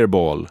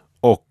 Fireball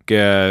och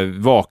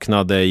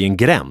vaknade i en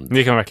gränd?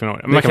 Det kan man verkligen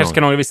ångra. Man kanske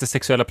kan ångra vissa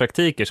sexuella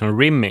praktiker som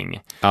rimming.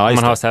 Ja,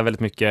 man har så här väldigt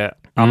mycket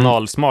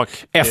analsmak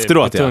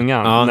efteråt, på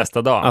tungan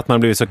nästa dag. Att man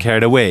blir så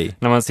carried away.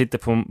 När man sitter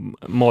på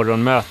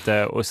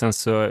morgonmöte och sen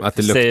så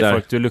säger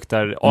folk du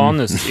luktar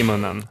anus i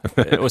munnen.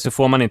 Och så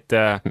får man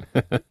inte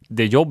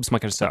det jobb som man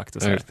kanske sökt.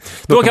 Och så.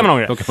 Då kan man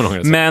ångra.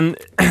 Men,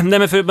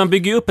 för man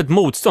bygger ju upp ett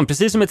motstånd.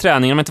 Precis som i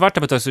träningen. Om man inte varit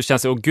där på ett tag så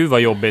känns det, gud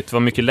vad jobbigt. Det var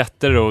mycket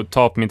lättare att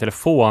ta på min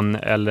telefon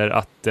eller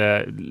att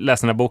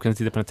läsa den här boken och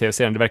titta på den här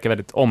tv-serien. Det verkar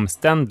väldigt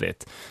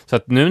omständligt. Så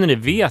att nu när ni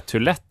vet hur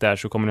lätt det är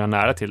så kommer ni ha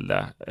nära till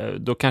det.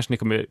 Då kanske ni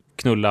kommer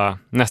knulla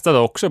nästa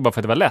dag också bara för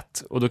att det var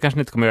lätt. Och då kanske ni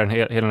inte kommer göra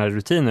hela den här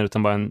rutinen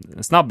utan bara en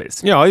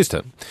snabbis. Ja, just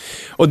det.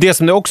 Och det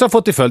som det också har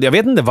fått till följd, jag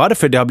vet inte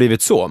varför det har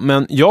blivit så,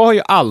 men jag har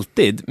ju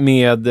alltid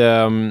med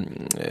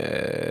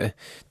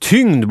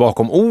tyngd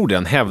bakom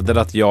orden hävdat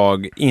att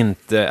jag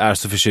inte är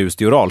så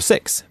förtjust i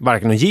oralsex.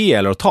 Varken att ge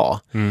eller att ta.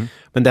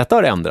 Men detta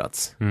har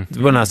ändrats på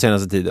den här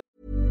senaste tiden.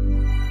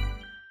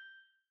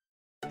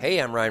 Hey,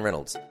 I'm Ryan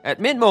Reynolds. At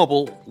Mint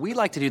Mobile, we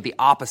like to do the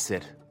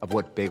opposite of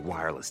what Big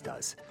Wireless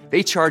does.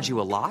 They charge you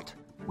a lot,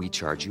 we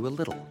charge you a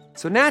little.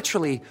 So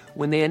naturally,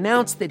 when they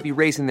announced they'd be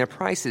raising their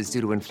prices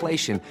due to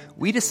inflation,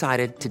 we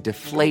decided to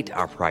deflate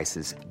our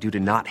prices due to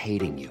not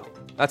hating you.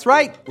 That's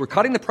right. We're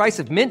cutting the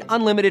price of Mint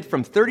Unlimited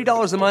from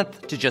 $30 a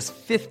month to just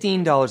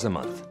 $15 a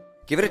month.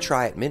 Give it a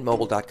try at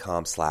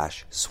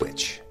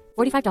mintmobile.com/switch.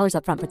 $45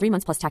 up front for 3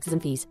 months plus taxes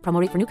and fees.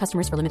 Promo rate for new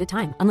customers for limited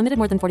time. Unlimited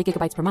more than 40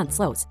 gigabytes per month.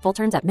 Slows full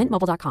terms at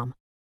mintmobile.com.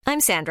 I'm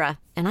Sandra,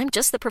 and I'm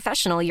just the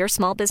professional your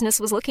small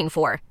business was looking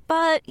for.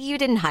 But you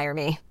didn't hire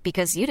me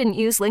because you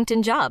didn't use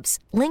LinkedIn Jobs.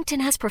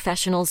 LinkedIn has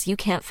professionals you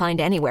can't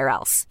find anywhere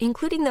else,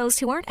 including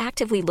those who aren't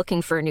actively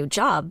looking for a new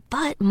job,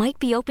 but might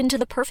be open to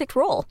the perfect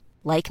role,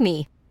 like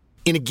me.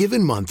 In a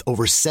given month,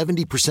 over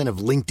 70%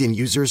 of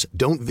LinkedIn users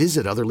don't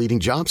visit other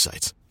leading job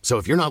sites. So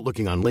if you're not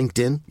looking on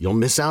LinkedIn, you'll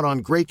miss out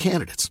on great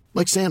candidates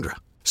like Sandra.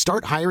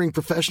 Start hiring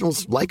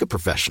professionals like a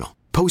professional.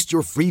 Post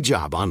your free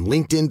job on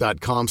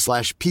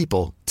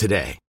linkedin.com/people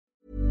today.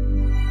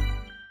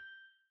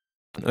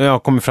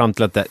 Jag kommer fram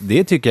till att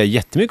det tycker jag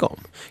jättemycket om.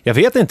 Jag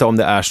vet inte om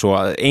det är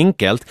så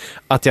enkelt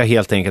att jag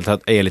helt enkelt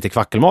är lite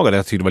kvackelmagad.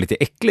 Jag tycker det var lite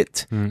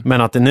äckligt.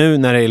 Men att det nu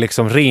när det är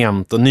liksom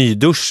rent och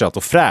nyduschat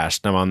och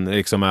fräscht när man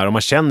liksom är och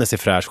man känner sig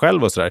fräsch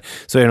själv och sådär,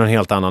 så är det någon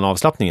helt annan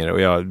avslappning i det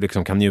och jag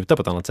liksom kan njuta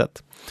på ett annat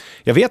sätt.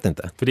 Jag vet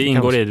inte. För det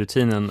ingår i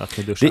rutinen att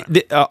ni duschar?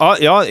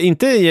 Ja,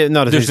 inte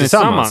nödvändigtvis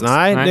tillsammans.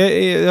 Nej,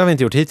 det har vi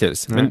inte gjort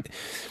hittills. Men,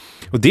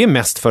 och det är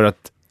mest för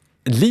att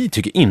Li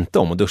tycker inte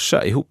om att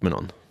duscha ihop med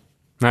någon.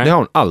 Nej. Det har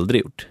hon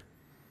aldrig gjort.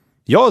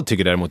 Jag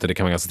tycker däremot att det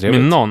kan vara ganska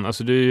trevligt. Men någon,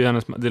 alltså du är ju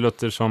hennes, det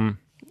låter som...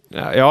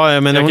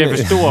 Ja, men jag kan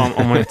förstå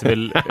om hon inte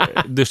vill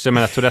duscha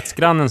med den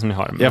Tourettes-grannen som ni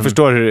har. Men... Jag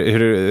förstår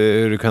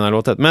hur det kan ha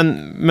låtit.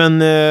 Men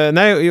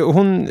nej,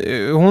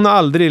 hon har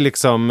aldrig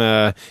liksom...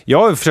 jag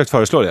har försökt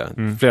föreslå det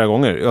flera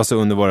gånger. Alltså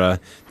under våra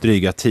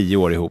dryga 10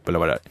 år ihop eller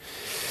vad det är.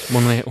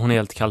 Hon är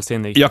helt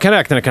kallsinnig. Jag kan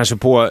räkna det kanske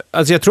på...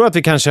 Alltså jag tror att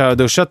vi kanske har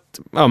duschat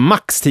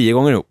max 10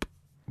 gånger ihop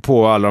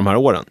på alla de här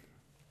åren.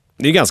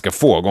 Det är ganska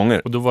få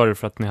gånger. Och då var det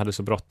för att ni hade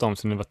så bråttom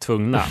så ni var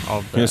tvungna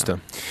av... Just det.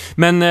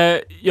 Men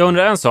jag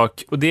undrar en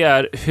sak, och det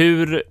är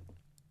hur...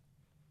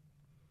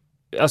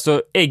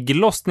 Alltså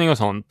ägglossning och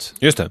sånt.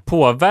 Just det.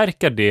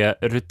 Påverkar det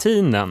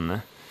rutinen?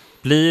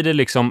 Blir det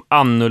liksom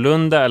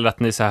annorlunda eller att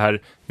ni så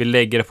här vill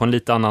lägga det på en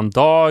lite annan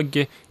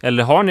dag?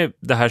 Eller har ni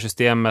det här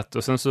systemet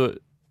och sen så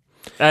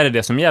är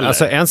det som gäller?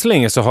 Alltså än så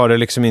länge så har det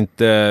liksom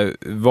inte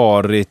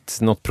varit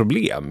något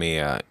problem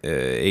med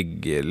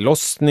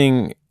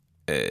ägglossning.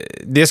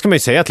 Det ska man ju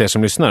säga till er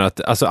som lyssnar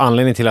att alltså,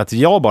 anledningen till att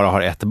jag bara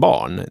har ett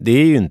barn, det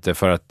är ju inte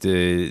för att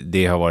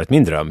det har varit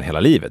min dröm hela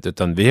livet,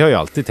 utan vi har ju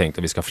alltid tänkt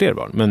att vi ska ha fler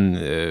barn, men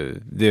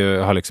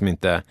det har liksom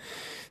inte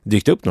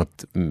dykt upp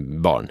något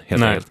barn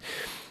helt enkelt.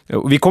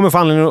 Vi kommer få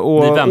anledning att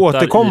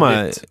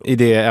återkomma i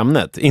det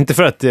ämnet. Inte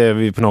för att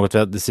vi på något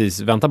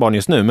vis väntar barn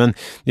just nu, men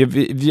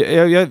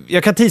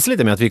jag kan tisa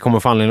lite med att vi kommer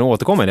få anledning att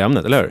återkomma i det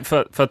ämnet, eller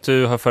hur? För att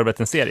du har förberett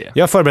en serie?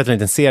 Jag har förberett en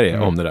liten serie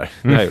om det där.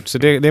 Det har jag gjort. Så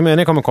det menar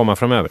jag kommer komma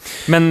framöver.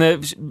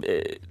 Men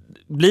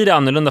blir det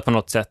annorlunda på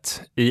något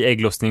sätt i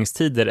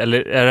ägglossningstider?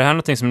 Eller är det här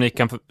någonting som ni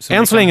kan...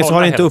 Än så länge så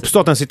har det inte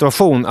uppstått en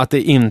situation att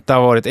det inte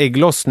har varit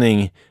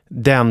ägglossning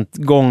den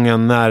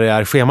gången när det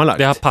är schemalagt.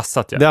 Det har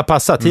passat, ja. Det har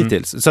passat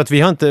hittills. Så att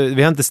vi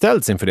har inte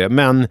ställts inför det.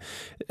 Men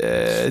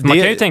man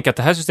kan ju tänka att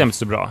det här systemet är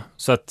så bra.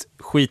 Så att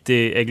skit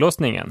i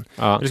ägglossningen.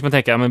 Ja. Då ska man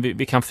tänka, men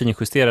vi kan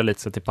finjustera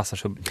lite så att det passar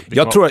så.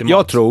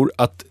 Jag tror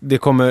att det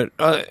kommer...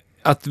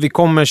 Att vi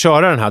kommer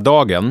köra den här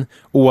dagen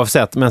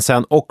oavsett, men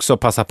sen också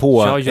passa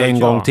på en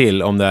gång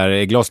till om det är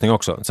ägglossning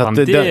också. Så att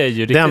det är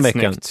ju riktigt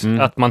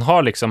snyggt. Att man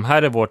har liksom,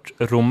 här är vårt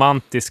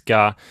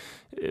romantiska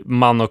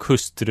man- och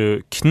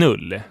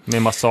hustru-knull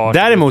med massage.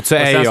 Däremot så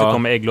är och sen så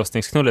kommer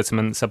ägglossningsknullet som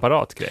en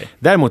separat grej.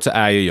 Däremot så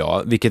är ju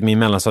jag, vilket min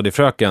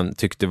mellanstadiefröken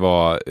tyckte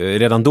var,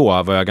 redan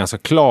då var jag ganska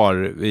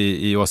klar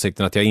i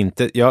åsikten att jag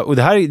inte, och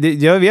det här,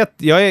 jag vet,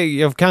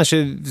 jag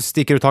kanske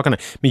sticker ut hakan,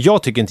 men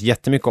jag tycker inte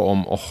jättemycket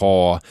om att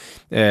ha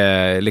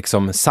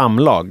liksom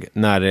samlag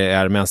när det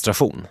är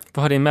menstruation.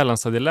 Vad har din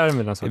mellanstadielärare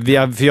med den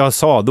saken? För jag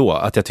sa då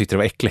att jag tyckte det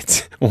var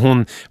äckligt. Och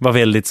hon var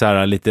väldigt så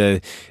här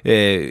lite,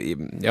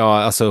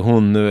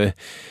 hon...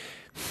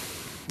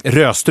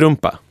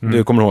 Rödstrumpa,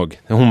 du kommer ihåg.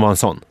 Hon var en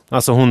sån.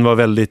 Alltså hon var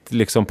väldigt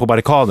liksom på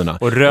barrikaderna.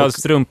 Och röd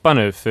strumpa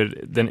nu för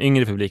den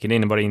yngre publiken, det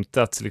innebar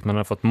inte att liksom, man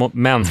har fått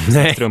mens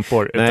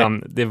strumpor,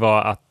 utan det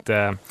var att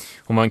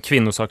hon var en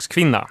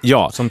kvinnosakskvinna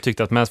som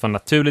tyckte att mens var en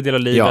naturlig del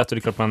av livet och det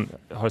är klart man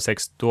har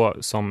sex då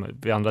som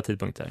vid andra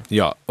tidpunkter.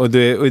 Ja, och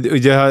det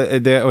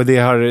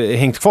har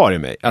hängt kvar i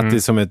mig. Att det är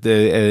som ett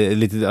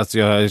litet, alltså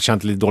jag har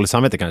känt lite dåligt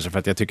samvete kanske för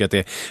att jag tycker att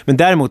det. Men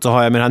däremot så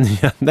har jag med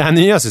det här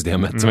nya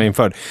systemet som jag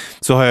införd,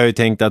 så har jag ju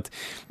tänkt att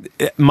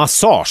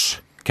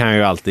massage kan jag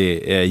ju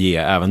alltid ge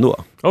även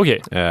då.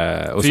 Okej.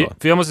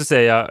 För jag måste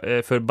säga,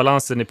 för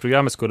balansen i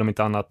programmet skulle om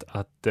inte annat,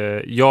 att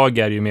jag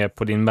är ju med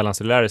på din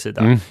mellancellulära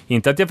sida.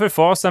 Inte att jag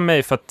förfasar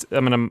mig, för att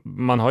jag menar,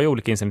 man har ju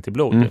olika inställning till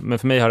blod, men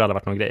för mig har det aldrig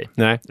varit någon grej.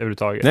 Nej.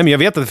 Överhuvudtaget. Nej, men jag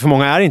vet att för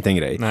många är inte en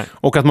grej. Nej.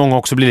 Och att många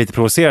också blir lite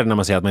provocerade när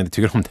man säger att man inte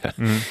tycker om det.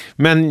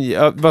 Men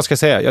vad ska jag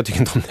säga? Jag tycker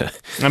inte om det.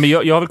 Nej, men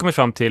jag har väl kommit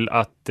fram till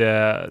att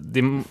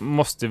det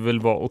måste väl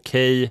vara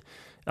okej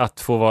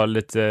att få vara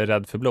lite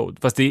rädd för blod.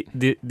 Fast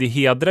det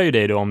hedrar ju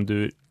dig då om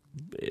du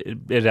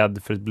är rädd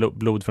för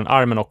blod från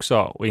armen också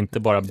och inte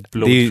bara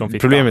blod från fickan.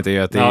 Problemet är ju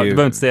att det är ju... Du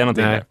behöver inte säga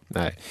någonting.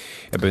 Nej,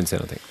 jag behöver inte säga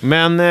någonting.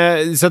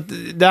 Men så att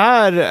det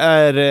här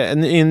är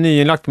en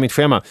nyinlagt på mitt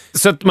schema.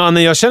 Så att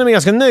jag känner mig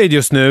ganska nöjd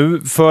just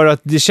nu, för att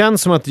det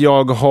känns som att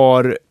jag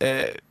har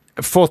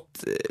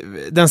fått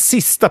den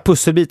sista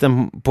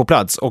pusselbiten på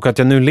plats och att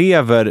jag nu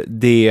lever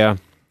det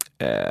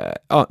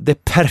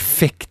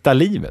perfekta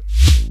livet.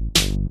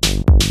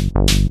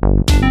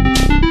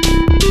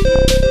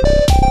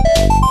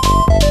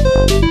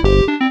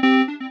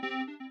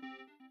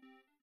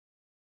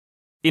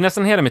 I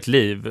nästan hela mitt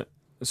liv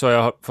så har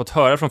jag fått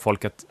höra från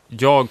folk att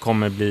jag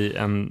kommer bli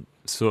en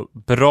så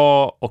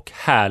bra och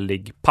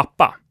härlig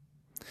pappa.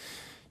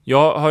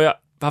 Jag har ju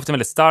haft en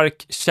väldigt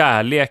stark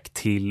kärlek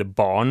till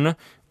barn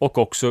och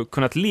också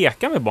kunnat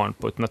leka med barn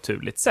på ett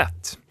naturligt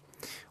sätt.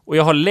 Och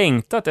jag har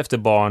längtat efter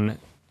barn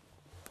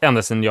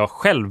ända sedan jag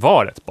själv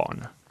var ett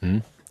barn.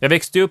 Jag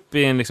växte upp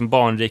i en liksom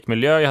barnrik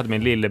miljö. Jag hade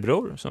min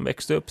lillebror som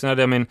växte upp. Sen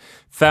hade jag min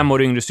 5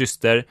 år yngre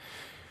syster.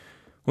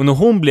 Och när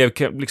hon blev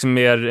liksom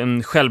mer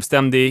en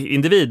självständig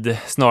individ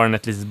snarare än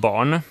ett litet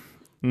barn.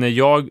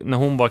 När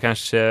hon var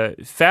kanske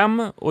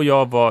 5 och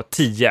jag var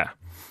 10.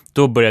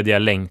 Då började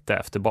jag längta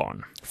efter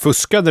barn.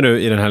 Fuskade du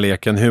i den här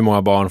leken? Hur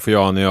många barn får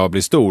jag när jag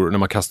blir stor? När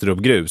man kastar upp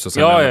grus och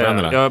sen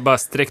jag bara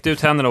sträckte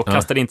ut händerna och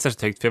kastade inte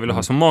särskilt högt. För jag ville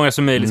ha så många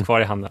som möjligt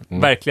kvar i handen.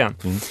 Verkligen.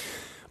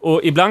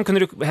 Och ibland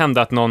kunde det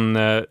hända att någon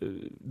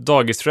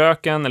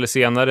dagisfröken eller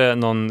senare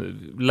någon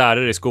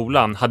lärare i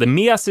skolan hade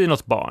med sig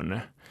något barn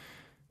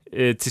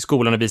till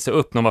skolan och visa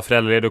upp när man var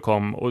föräldraledig och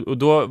kom. Och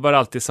då var det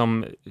alltid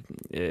som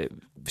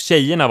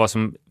tjejerna var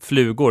som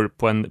flugor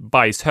på en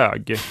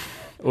bajshög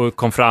och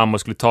kom fram och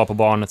skulle ta på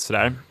barnet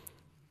sådär.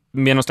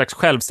 Med någon slags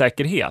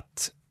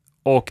självsäkerhet.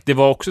 Och det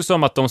var också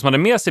som att de som hade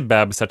med sig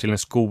bebisar till en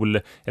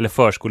skol- eller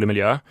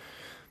förskolemiljö,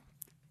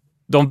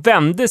 de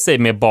vände sig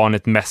med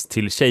barnet mest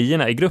till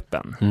tjejerna i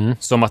gruppen.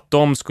 Som att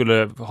de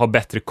skulle ha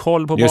bättre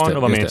koll på barn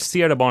och vara mer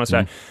intresserade av barn och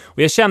sådär.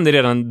 Och jag kände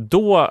redan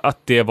då att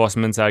det var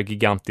som en så här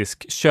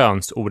gigantisk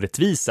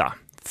könsorättvisa.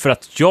 För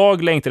att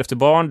jag längtade efter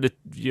barn.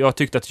 Jag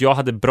tyckte att jag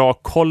hade bra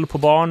koll på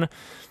barn.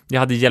 Jag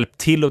hade hjälpt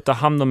till att ta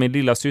hand om min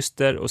lilla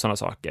syster och sådana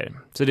saker.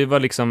 Så det var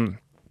liksom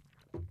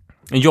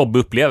en jobbig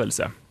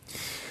upplevelse.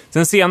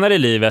 Sen senare i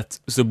livet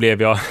så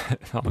blev jag,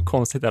 vad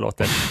konstigt det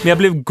låter, men jag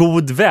blev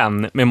god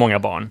vän med många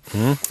barn.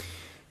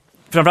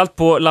 Framförallt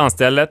på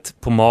landstället,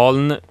 på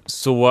Maln,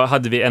 så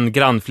hade vi en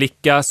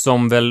grannflicka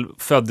som väl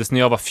föddes när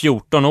jag var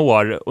 14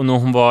 år. Och när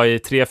hon var i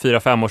 3, 4,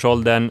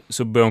 5-årsåldern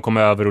så började hon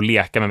komma över och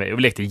leka med mig. Och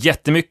vi lekte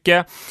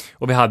jättemycket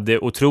och vi hade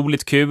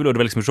otroligt kul. Och det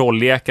var liksom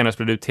rolllekarna och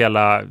spelade ut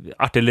hela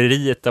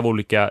artilleriet av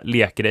olika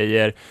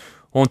lekgrejer.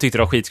 Och hon tyckte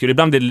det var skitkul.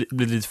 Ibland blev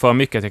det lite för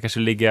mycket att jag kanske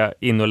ligga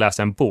in och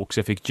läsa en bok. Så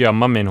jag fick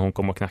gömma mig när hon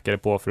kom och knackade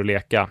på för att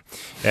leka.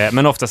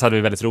 Men oftast hade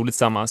vi väldigt roligt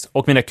tillsammans.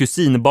 Och mina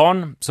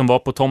kusinbarn som var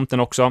på tomten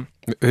också,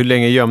 Hur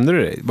länge gömde du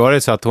dig? Var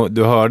det så att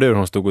du hörde hur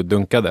hon stod och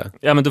dunkade?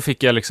 Ja, men då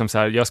fick jag liksom så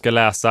här, jag ska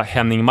läsa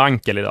Henning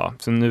Mankell idag.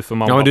 Så nu får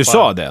mamma Ja, men du pappa...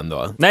 sa det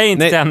ändå? Nej,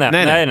 inte till henne.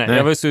 Nej. Nej.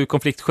 Jag var så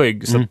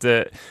konfliktskygg. Så att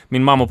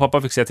min mamma och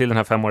pappa fick säga till den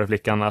här 5-åriga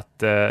flickan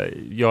att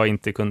jag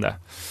inte kunde.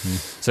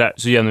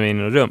 Så gömde vi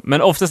in i ett rum.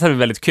 Men oftast hade vi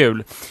väldigt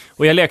kul.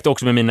 Och jag lekte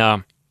också med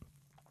mina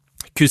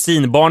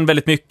kusinbarn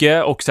väldigt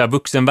mycket, och så här,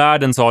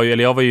 vuxenvärlden sa ju,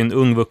 eller jag var ju en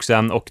ung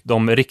vuxen, och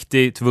de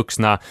riktigt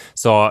vuxna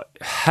sa,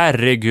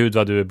 herregud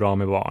vad du är bra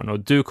med barn och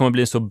du kommer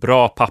bli en så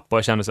bra pappa. Och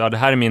jag kände så, det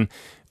här är min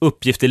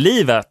uppgift i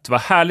livet,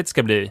 vad härligt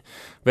ska bli,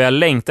 vad jag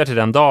längtar till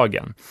den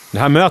dagen. Det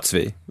här möts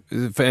vi,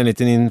 för en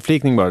liten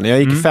inflikning bara. När jag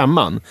gick i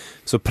 5:an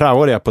så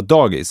praoade jag på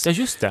dagis. Ja,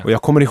 just det. Och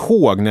jag kommer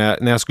ihåg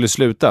när jag skulle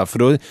sluta, för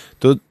då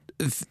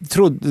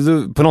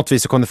trodde, på något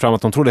vis så kom det fram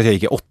att de trodde att jag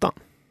gick i 8:an.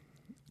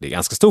 Det är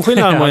ganska stor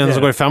skillnad om en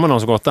som går i 5:an och någon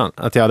som går i 8:an.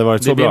 Att jag hade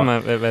varit så bra. Det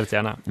vill man väldigt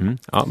gärna.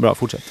 Ja, bra,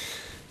 fortsätt.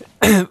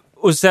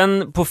 Och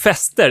sen på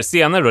fester,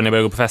 senare då när jag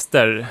började gå på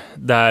fester,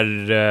 där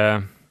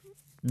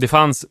det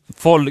fanns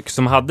folk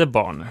som hade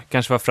barn,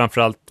 kanske var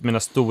framförallt mina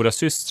stora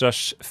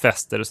systrars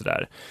fester och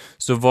sådär,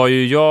 så var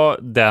ju jag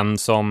den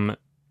som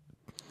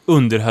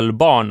underhöll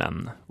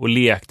barnen och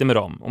lekte med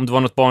dem. Om det var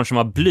något barn som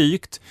var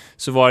blygt,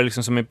 så var det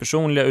liksom som en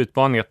personlig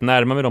utmaning att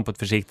närma mig dem på ett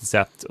försiktigt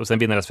sätt och sen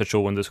vinna deras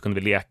förtroende, så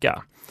kunde vi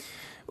leka.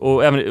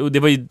 Och det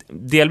var ju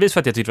delvis för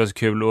att jag tyckte det var så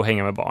kul att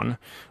hänga med barn,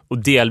 och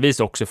delvis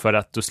också för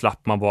att då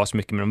slapp man vara så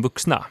mycket med de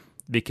vuxna,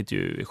 vilket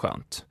ju är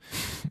skönt.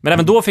 Men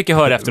även då fick jag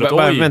höra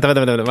efteråt, Vänta,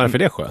 varför är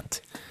det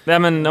skönt? Nej,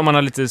 men om man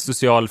har lite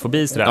social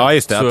fobi sådär, ja,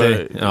 just det, så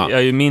jag är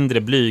ju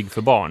mindre blyg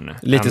för barn.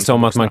 Lite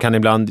som att man kan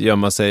ibland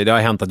gömma sig, det har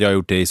hänt att jag har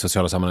gjort det i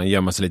sociala sammanhang,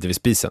 gömma sig lite vid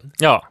spisen.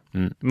 Ja,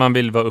 man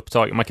vill vara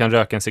upptagen. Man kan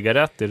röka en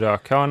cigarett i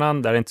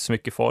rökhörnan, där är inte så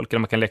mycket folk, eller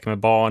man kan leka med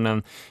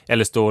barnen,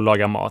 eller stå och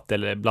laga mat,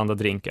 eller blanda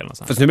drink eller något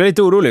sånt. Fast nu blir jag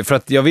lite orolig, för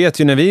att jag vet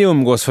ju när vi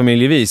umgås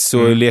familjevis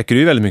så leker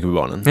du väldigt mycket med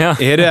barnen. Ja.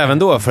 Är det även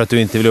då för att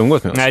du inte vill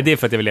umgås med oss? Nej, det är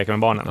för att jag vill leka med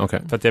barnen. Okay.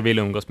 För att jag vill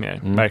umgås mer,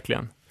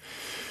 verkligen.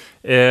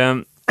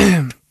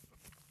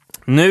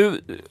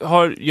 Nu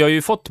har jag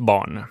ju fått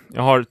barn.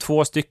 Jag har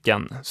 2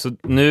 stycken. Så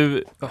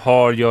nu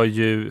har jag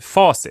ju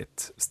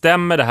facit.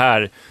 Stämmer det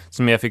här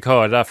som jag fick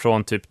höra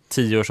från typ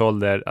 10 års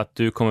ålder, att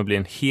du kommer bli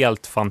en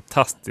helt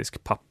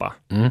fantastisk pappa?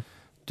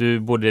 Du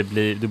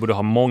borde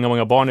ha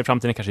många barn i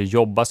framtiden, kanske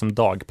jobba som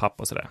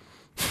dagpappa och sådär.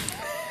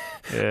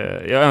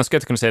 Jag önskar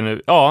att jag kunde säga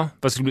nu, ja,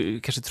 det skulle bli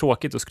kanske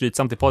tråkigt och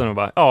skrytsamt i podden och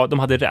bara, ja, de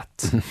hade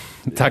rätt.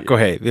 Tack och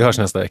hej, vi hörs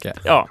nästa vecka.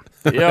 Ja,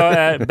 jag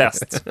är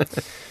bäst.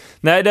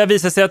 Nej, det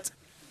visar sig att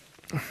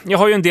jag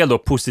har ju en del då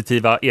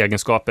positiva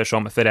egenskaper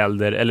som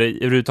förälder, eller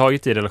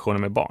överhuvudtaget i relationer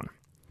med barn.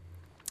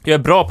 Jag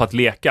är bra på att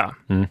leka.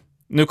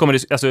 Nu kommer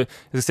det, alltså, jag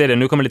ska säga det,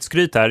 nu kommer lite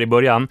skryt här i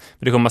början,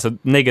 men det kommer massa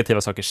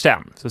negativa saker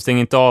sen. Så stäng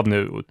inte av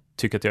nu och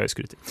tyck att jag är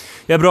skrytig.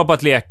 Jag är bra på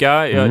att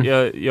leka,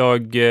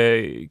 jag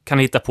kan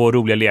hitta på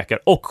roliga lekar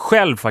och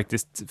själv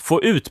faktiskt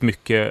få ut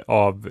mycket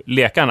av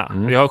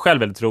lekarna. Jag har själv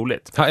väldigt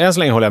roligt. Ja, än så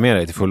länge håller jag med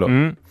dig till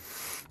fullo.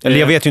 Eller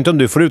jag vet ju inte om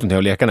du får ut någonting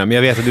av lekarna, men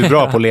jag vet att du är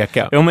bra på att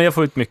leka. Jo, men jag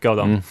får ut mycket av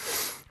dem.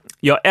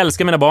 Jag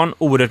älskar mina barn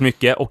oerhört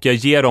mycket och jag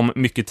ger dem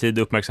mycket tid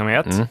och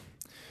uppmärksamhet.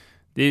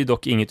 Det är ju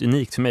dock inget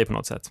unikt för mig på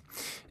något sätt.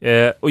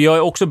 Och jag är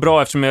också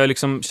bra, eftersom jag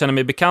liksom känner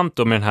mig bekant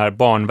då med den här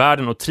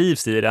barnvärlden och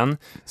trivs i den,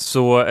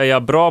 så är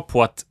jag bra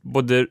på att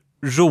både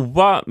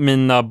roa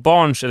mina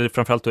barns, eller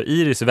framförallt då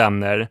Iris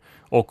vänner,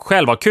 och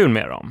själv ha kul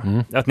med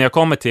dem. Att när jag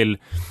kommer till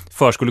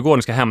förskolegården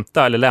och ska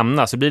hämta eller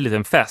lämna, så blir det lite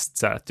en fest,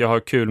 så här, att jag har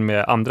kul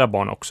med andra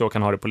barn också och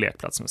kan ha det på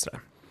lekplatsen och sådär.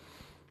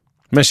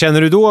 Men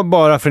känner du då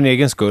bara för din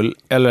egen skull?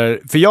 Eller,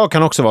 för jag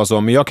kan också vara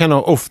så, men jag kan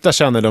ofta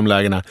känna i de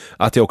lägena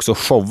att jag också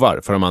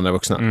showar för de andra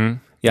vuxna.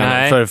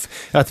 För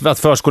att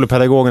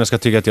förskolepedagogerna ska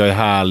tycka att jag är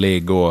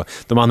härlig, och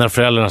de andra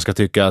föräldrarna ska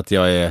tycka att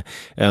jag är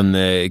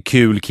en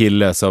kul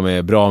kille som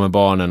är bra med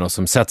barnen och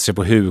som sätter sig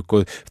på huk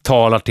och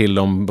talar till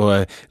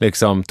dem,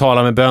 liksom,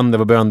 talar med bönder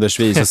på bönders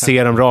vis och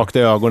ser dem rakt i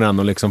ögonen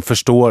och liksom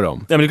förstår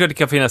dem. Ja, men det är klart det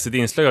kan finnas ett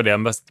inslag av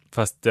det,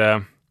 fast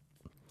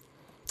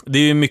det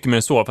är ju mycket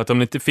mer så, för att om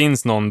det inte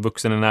finns någon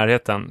vuxen i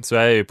närheten så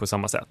är jag ju på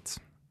samma sätt.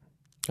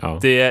 Ja.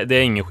 Det är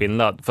ingen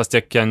skillnad, fast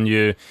jag kan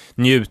ju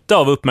njuta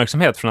av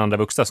uppmärksamhet från andra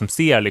vuxna som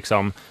ser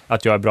liksom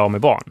att jag är bra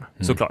med barn,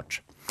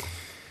 såklart.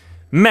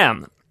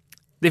 Men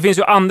det finns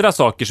ju andra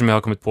saker som jag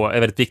har kommit på är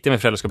väldigt viktiga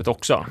med föräldraskapet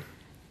också.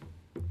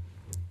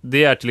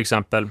 Det är till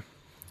exempel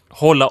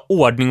hålla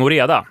ordning och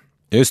reda.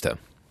 Just det.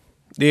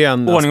 Det är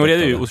en ordning och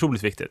reda är ju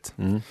otroligt viktigt.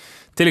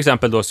 Till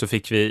exempel då så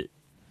fick vi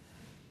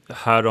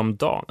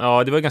häromdagen,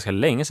 ja det var ganska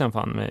länge sedan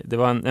fan mig. Det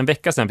var en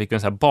vecka sedan fick vi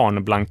en sån här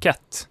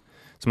barnblankett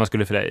som man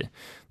skulle fylla i.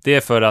 Det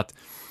är för att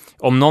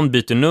om någon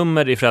byter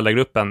nummer i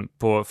föräldragruppen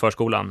på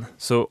förskolan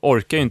så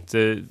orkar ju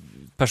inte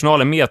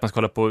personalen med att man ska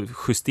hålla på och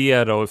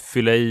justera och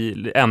fylla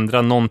i,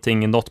 ändra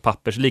någonting i något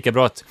papper. Så lika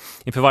bra att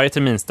inför varje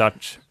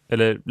terminstart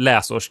eller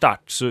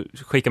läsårsstart så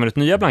skickar man ut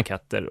nya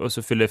blanketter och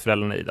så fyller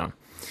föräldrarna i den.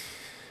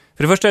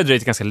 För det första har jag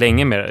dröjt ganska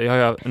länge med det.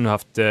 Jag har nu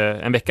haft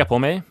en vecka på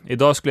mig.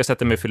 Idag skulle jag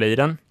sätta mig och fylla i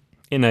den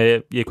innan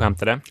jag gick och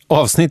hämtade.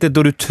 Avsnittet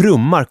då du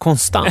trummar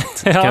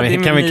konstant. Ja,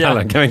 kan vi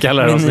kalla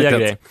det min avsnittet. Nya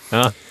grej.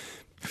 Ja.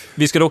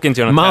 Vi ska dock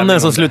inte göra något.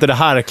 Mannen som slutade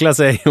harkla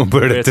sig och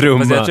började trumma.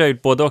 Men jag tror jag har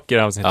gjort både och i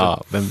det här avsnittet.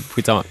 Ja, men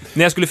skitsamma.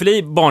 När jag skulle fylla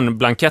i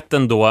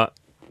barnblanketten då,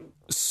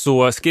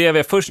 så skrev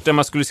jag först, där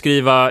man skulle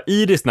skriva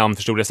Iris namn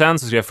förstod jag, sen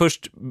så skrev jag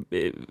först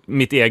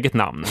mitt eget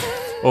namn.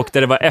 Och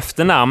där det var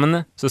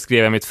efternamn så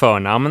skrev jag mitt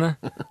förnamn.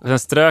 Och sen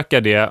strök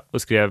jag det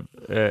och skrev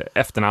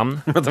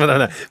efternamn.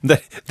 Vänta.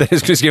 Där du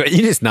skulle skriva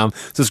Iris namn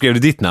så skrev du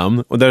ditt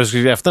namn. Och där du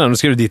skulle skriva efternamn så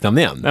skrev du ditt namn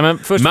igen. Nej, men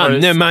först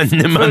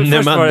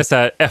var det så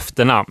här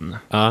efternamn.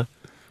 Ja.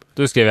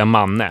 Då skrev jag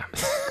Manne.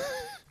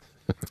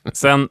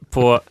 Sen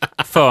på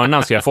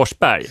förnamn skrev jag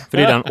Forsberg. För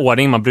det är den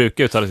ordning man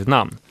brukar uttala sitt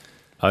namn.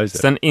 Ja, just det.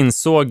 Sen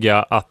insåg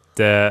jag att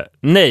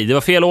nej, det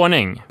var fel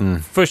ordning.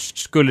 Först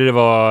skulle det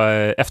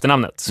vara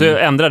efternamnet. Så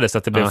jag ändrade så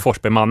att det blev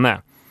Forsberg Manne.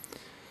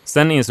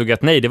 Sen insåg jag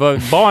att nej, det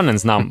var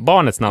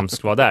barnets namn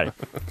skulle vara där.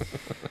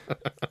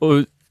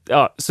 Och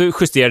ja, så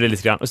justerade det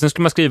lite grann. Och sen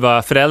skulle man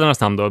skriva föräldrarnas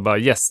namn då. Och bara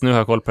yes, nu har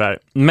jag koll på det här.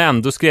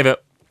 Men då skrev jag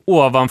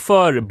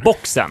ovanför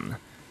boxen.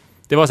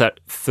 Det var så här,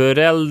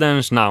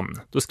 förälderns namn.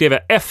 Då skrev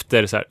jag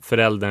efter så här,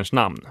 förälderns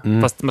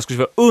namn. Fast man skulle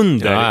skriva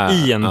under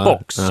i en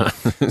box.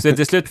 Så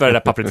till slut var det där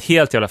pappret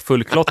helt jävla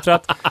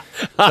fullklottrat.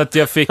 Så att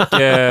jag fick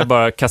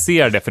bara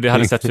kassera det. För det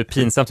hade sett för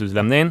pinsamt ut att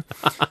lämna in.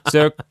 Så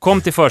jag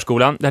kom till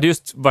förskolan. Det hade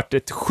just varit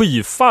ett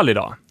skyfall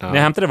idag. När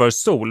jag hämtade var det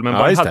sol. Men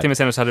bara en halvtimme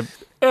senare så hade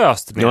det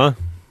öst ner.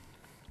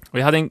 Och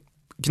jag hade en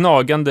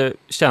gnagande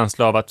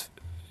känsla av att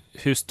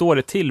hur står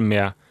det till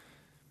med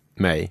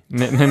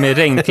med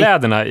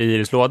regnkläderna i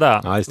Iris låda.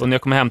 Och när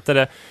jag kom och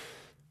hämtade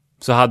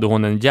så hade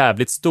hon en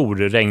jävligt stor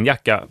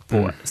regnjacka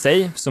på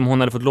sig som hon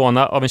hade fått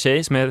låna av en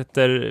tjej som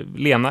heter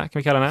Lena, kan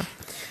vi kalla henne.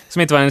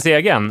 Som inte var hennes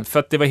egen, för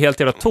att det var helt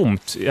jävla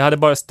tomt. Jag hade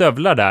bara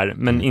stövlar där,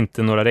 men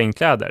inte några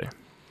regnkläder.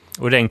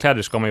 Och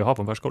regnkläder ska man ju ha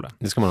på en förskola.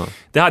 Det ska man ha.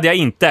 Det hade jag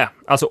inte.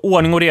 Alltså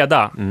ordning och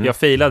reda. Jag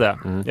failade.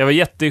 Jag var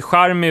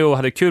jättecharmig och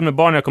hade kul med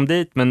barn när jag kom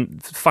dit.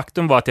 Men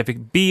faktum var att jag fick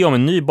be om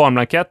en ny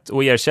barnblankett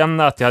och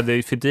erkänna att jag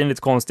hade fyllt in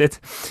lite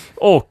konstigt.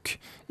 Och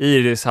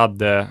Iris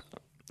hade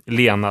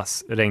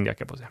Lenas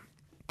regnjacka på sig.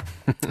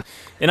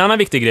 En annan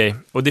viktig grej,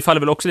 och det faller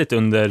väl också lite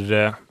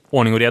under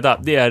ordning och reda,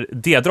 det är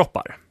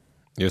D-droppar.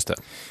 Just det.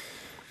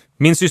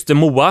 Min syster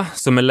Moa,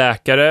 som är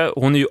läkare,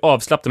 hon är ju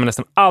avslappnad med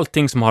nästan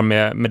allting som har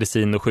med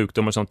medicin och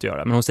sjukdom och sånt att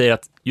göra. Men hon säger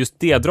att just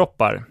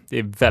D-droppar, det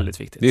är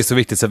väldigt viktigt. Det är så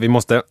viktigt så att vi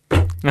måste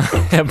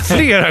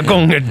flera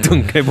gånger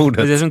dunka i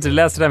bordet. Jag tror inte du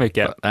läser det här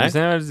mycket. Nej.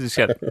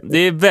 Det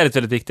är väldigt,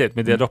 väldigt viktigt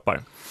med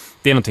D-droppar.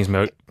 Det är någonting som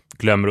jag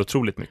glömmer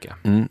otroligt mycket.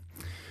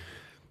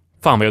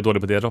 Fan vad jag är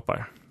dålig på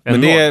D-droppar.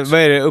 Men det är, vad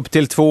är det, upp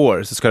till 2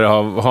 år så ska du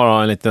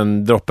ha en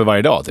liten droppe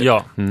varje dag typ.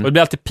 Ja, och det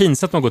blir alltid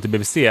pinsamt när man går till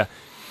BVC.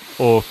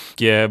 Och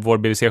vår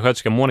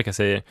BVC-sköterska Monica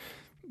säger,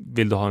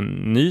 vill du ha en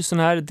ny sån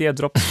här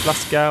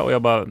D-droppsflaska? Och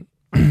jag bara,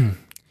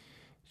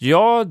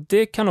 ja,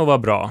 det kan nog vara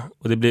bra.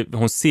 Och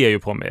hon ser ju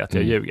på mig att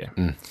jag ljuger.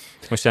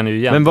 Hon känner ju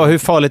igen. Men hur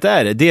farligt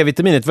är det?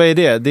 D-vitaminet, vad är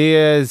det? Det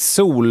är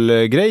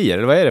solgrejer,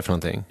 eller vad är det för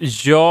någonting?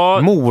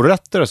 Ja,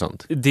 morötter och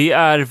sånt? Det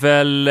är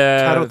väl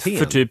Karoten.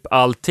 för typ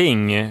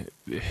allting.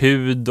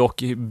 Hud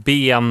och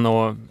ben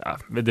och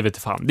det vet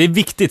jag fan. Det är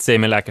viktigt, säger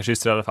min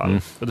läkarsyster i alla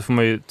fall. Och då får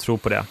man ju tro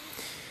på det.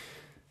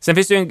 Sen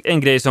finns det ju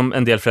en grej som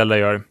en del föräldrar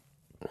gör.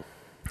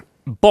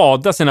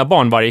 Bada sina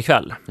barn varje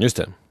kväll. Just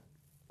det.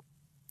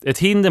 Ett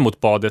hinder mot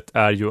badet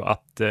är ju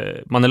att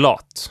man är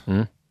lat.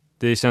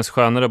 Det känns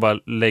skönare att bara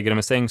lägga dem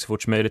i säng så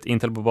fort som möjligt,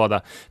 inte på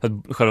bada.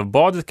 Själva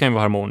badet kan ju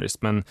vara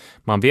harmoniskt, men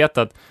man vet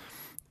att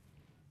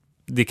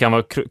det kan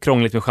vara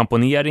krångligt med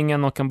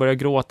schamponeringen och kan börja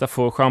gråta,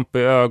 få schampo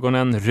i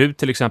ögonen. Rut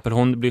till exempel,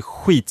 hon blir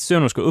skitsur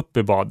när hon ska upp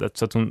i badet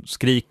så att hon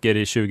skriker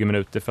i 20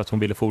 minuter för att hon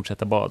ville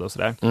fortsätta bada och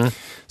sådär.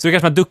 Så det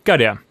kanske man duckar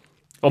det.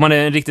 Om man är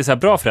en riktigt så här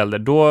bra förälder,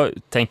 då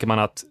tänker man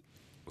att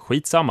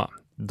skitsamma,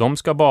 de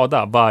ska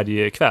bada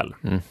varje kväll.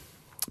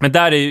 Men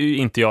där är ju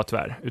inte jag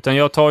tyvärr, utan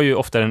jag tar ju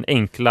ofta den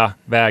enkla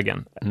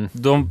vägen.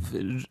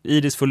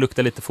 Iris får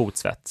lukta lite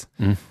fotsvett.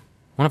 Hon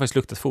har faktiskt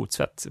luktat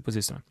fotsvett på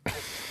sistone.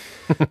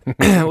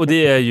 Och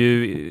det är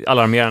ju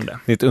alarmerande.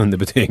 Det är ett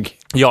underbetyg.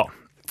 Ja.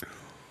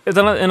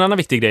 En annan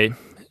viktig grej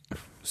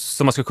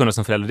som man ska kunna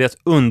som förälder, det är att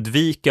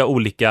undvika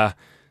olika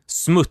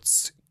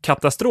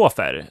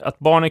smutskatastrofer. Att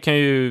barnen kan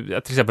ju,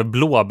 till exempel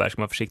blåbär ska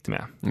man vara försiktig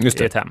med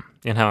i ett hem,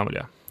 i en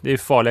hemmamiljö. Det är ju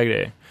farliga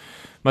grejer.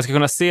 Man ska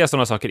kunna se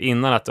sådana saker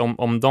innan, att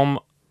om de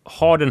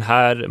har den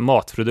här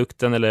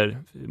matprodukten eller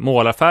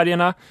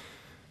målarfärgerna,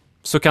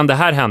 så kan det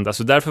här hända.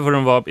 Så därför får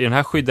de vara i den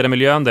här skyddade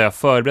miljön där jag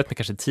förberett med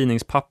kanske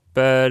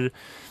tidningspapper,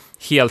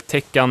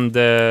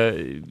 heltäckande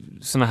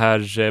såna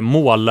här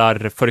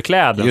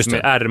målarförkläden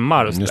med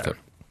ärmar och sådär.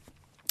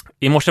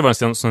 I morse var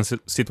det en sån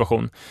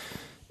situation.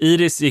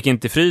 Iris gick in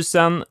till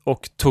frysen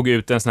och tog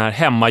ut en sån här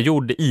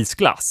hemmagjord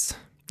isglass.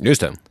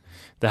 Just det.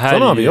 Det här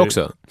sån har vi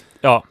också.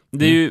 Ja,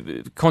 det är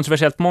ju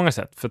kontroversiellt på många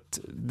sätt. För att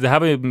det här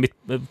var ju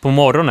på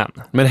morgonen.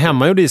 Men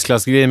hemmagjord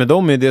isglass-grejer med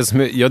dem är det som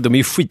de är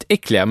ju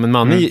skitäckliga. Men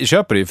man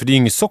köper det ju, för det är ju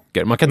inget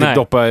socker. Man kan inte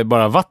doppa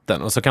bara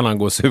vatten och så kan han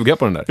gå och suga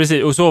på den där.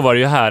 Precis, och så var det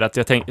ju här. Att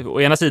jag tänkte,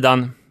 å ena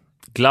sidan,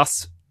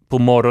 glass på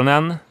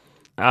morgonen.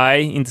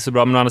 Nej, inte så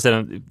bra. Men å andra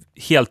sidan,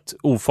 helt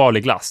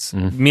ofarlig glass.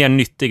 Mer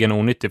nyttig än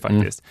onyttig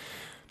faktiskt.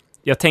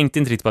 jag tänkte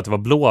inte riktigt på att det var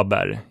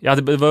blåbär.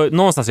 Det var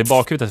någonstans i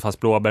bakhuvudet att det fanns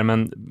blåbär,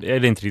 men jag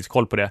hade inte riktigt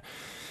koll på det.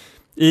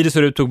 Iris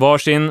och Rut tog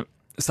varsin,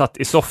 satt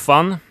i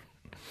soffan.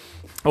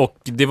 Och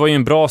det var ju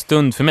en bra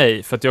stund för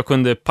mig, för att jag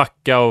kunde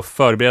packa och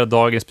förbereda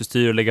dagens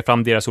bestyr och lägga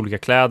fram deras olika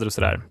kläder och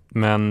sådär.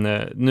 Men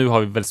nu har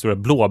vi väldigt stora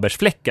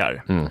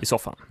blåbärsfläckar i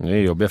soffan. Det är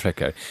jobbiga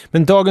fläckar.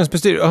 Men dagens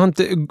bestyr,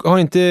 har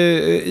inte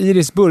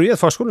Iris börjat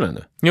förskolan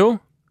ännu? Jo,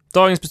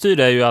 dagens bestyr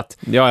är ju att...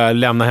 Ja, jag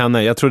lämnar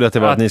henne. Jag trodde att det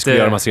var att ni skulle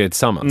göra massa grejer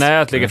tillsammans. Nej,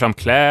 att lägga fram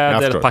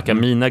kläder, eller packa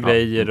mina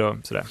grejer och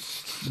sådär.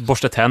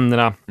 Borsta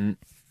tänderna.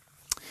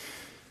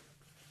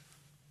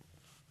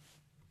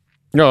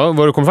 Ja,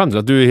 vad du kom fram till?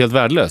 Att du är helt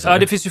värdelös? Ja,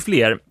 det finns ju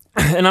fler.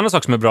 En annan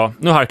sak som är bra,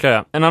 nu harklar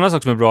jag. En annan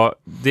sak som är bra,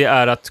 det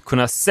är att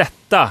kunna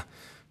sätta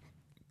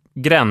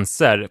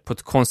gränser på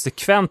ett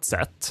konsekvent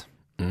sätt.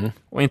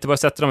 Och inte bara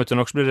sätta dem, utan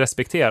också bli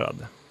respekterad.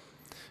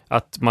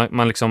 Att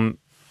man liksom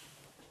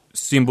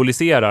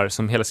symboliserar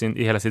som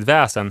i hela sitt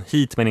väsen,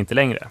 hit men inte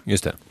längre.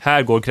 Just det.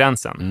 Här går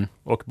gränsen.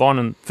 Och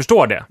barnen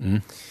förstår det.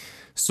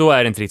 Så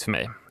är det inte riktigt för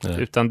mig.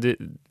 Utan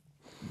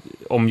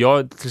om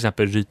jag till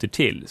exempel ryter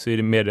till, så är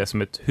det mer det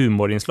som ett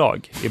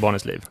humorinslag i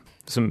barnens liv.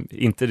 Som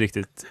inte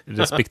riktigt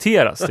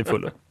respekteras till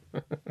fullo.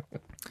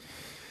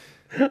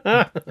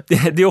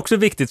 Det är också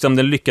viktigt som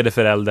den lyckade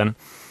föräldern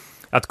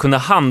att kunna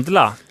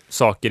handla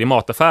saker i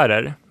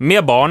mataffärer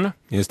med barn.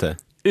 Just det.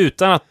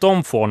 Utan att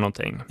de får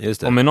någonting.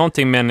 Just det. Och med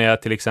någonting menar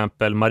jag till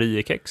exempel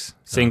Mariekex,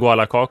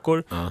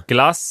 Singoalla-kakor,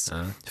 glass,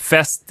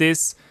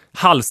 Festis,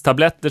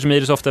 halstabletter som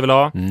Iris ofta vill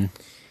ha.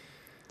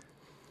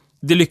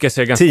 Det lyckas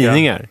jag ganska...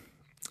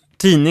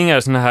 Tidningar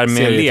såna här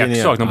med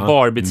leksak, någon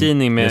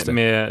Barbie-tidning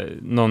med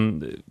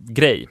någon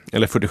grej.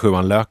 Eller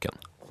 47-an-löken.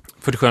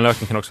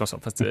 47-an-löken kan också vara så,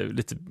 fast det är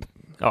lite...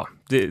 Ja,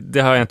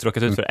 det har jag inte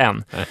råkat ut för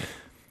än.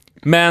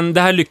 Men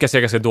det här lyckas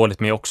jag ganska dåligt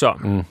med också.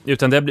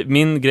 Utan det blir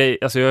min grej,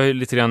 alltså jag har ju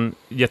lite grann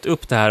gett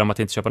upp det här om att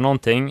inte köpa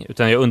någonting,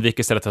 utan jag undviker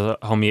istället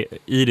att ha med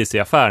Iris i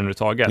affären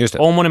överhuvudtaget.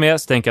 Om hon är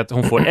med så tänker jag att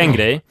hon får en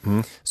grej,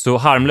 så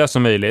harmlös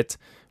som möjligt.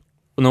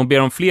 Och när hon ber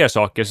om fler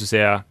saker så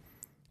säger jag,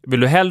 vill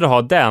du hellre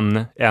ha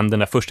den än den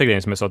där första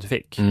grejen som jag sa att du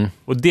fick?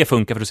 Och det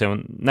funkar, för då säger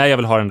hon, nej jag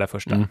vill ha den där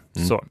första.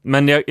 Så.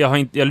 Men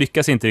jag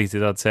lyckas inte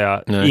riktigt att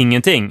säga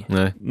ingenting.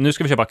 Nej. Nu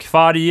ska vi köpa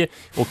kvarg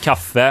och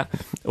kaffe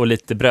och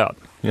lite bröd.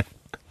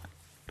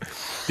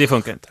 Det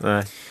funkar inte.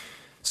 Nej.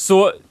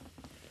 Så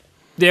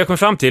det jag kom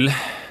fram till,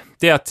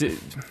 det är att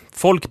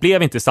folk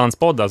blev inte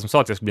sansbodda som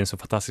sa att jag skulle bli en så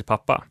fantastisk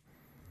pappa.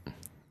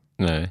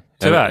 Nej.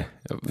 Tyvärr.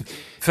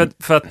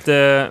 För att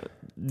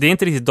det är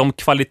inte riktigt de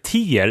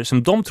kvaliteter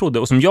som de trodde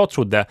och som jag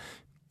trodde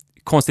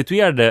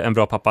konstituerade en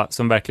bra pappa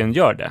som verkligen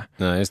gör det.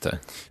 Nej, just det.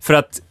 För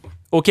att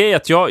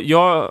att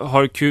jag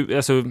har kul,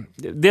 alltså,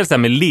 dels det här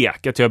med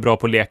lek, att jag är bra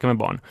på att leka med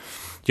barn.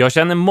 Jag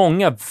känner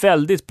många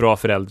väldigt bra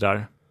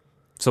föräldrar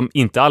som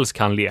inte alls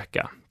kan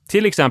leka.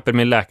 Till exempel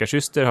min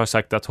läkarsyster har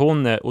sagt att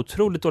hon är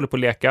otroligt dålig på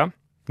att leka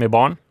med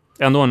barn.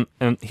 Ändå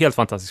en helt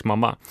fantastisk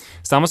mamma.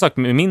 Samma sak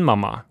med min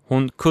mamma.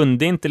 Hon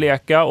kunde inte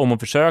leka. Om hon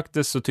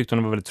försökte så tyckte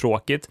hon det var väldigt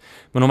tråkigt.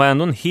 Men hon var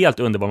ändå en helt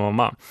underbar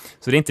mamma.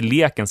 Så det är inte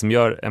leken som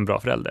gör en bra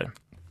förälder.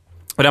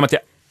 Och det är att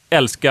jag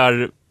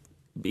älskar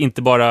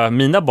inte bara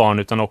mina barn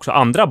utan också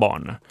andra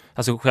barn.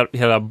 Alltså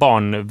hela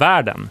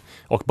barnvärlden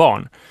och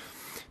barn.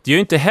 Det gör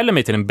inte heller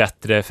mig till en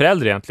bättre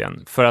förälder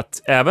egentligen. För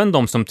att även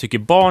de som tycker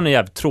barn är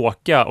jävligt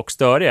tråkiga och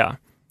störiga,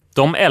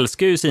 de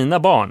älskar ju sina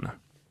barn.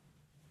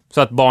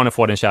 Så att barnen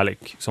får den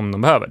kärlek som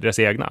de behöver, deras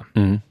egna.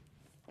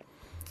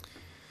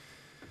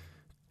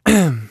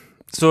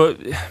 Så,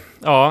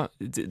 ja,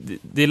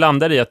 det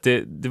landar i att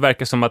det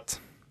verkar som att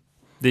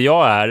det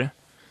jag är,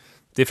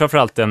 det är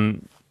framförallt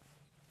en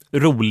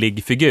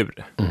rolig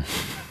figur.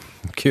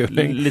 Kul.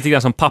 Lite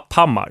grann som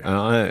Papphammar,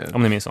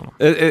 om ni minns honom.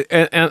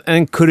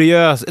 Ett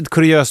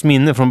kuriös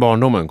minne från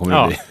barndomen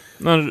kommer det bli.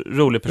 En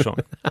rolig person.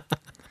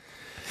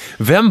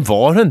 Vem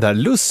var den där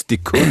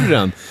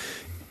lustigkurren?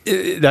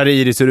 Där är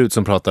Iris ser ut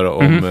som pratar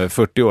om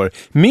 40 år.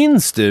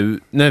 Minns du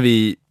när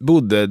vi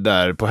bodde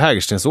där på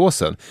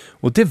Hägerstensåsen?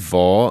 Och det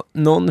var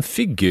någon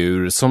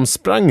figur som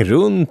sprang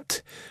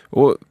runt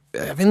och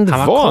jag vet inte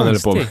vad han höll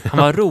på med. Han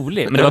var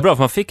rolig, men det var bra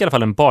för man fick i alla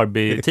fall en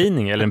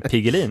Barbie-tidning eller en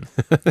Piggelin.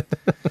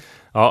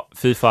 Ja,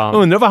 fy fan.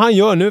 Undrar vad han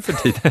gör nu för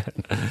tiden.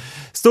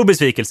 Stor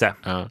besvikelse.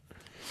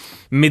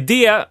 Med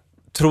det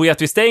tror jag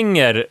att vi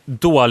stänger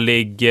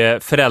dålig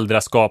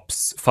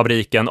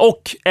föräldraskapsfabriken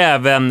och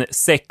även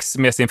sex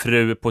med sin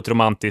fru på ett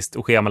romantiskt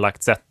och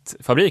schemalagt sätt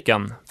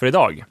fabriken för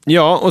idag.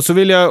 Ja, och så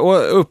vill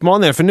jag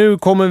uppmana er, för nu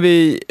kommer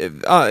vi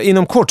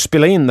inom kort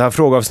spela in det här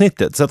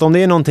frågeavsnittet. Så att om det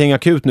är någonting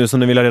akut nu som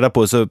ni vill ha reda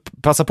på, så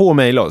passa på att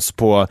mejla oss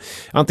på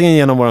antingen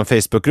genom vår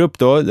Facebookgrupp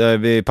då,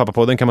 vid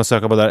Pappapodden kan man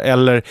söka på där,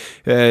 eller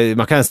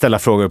man kan ställa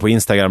frågor på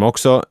Instagram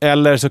också,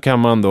 eller så kan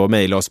man då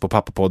mejla oss på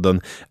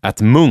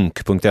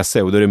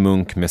pappapodden@munk.se, och då är det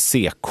Munk med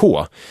CK.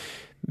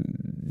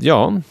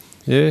 Ja,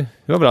 det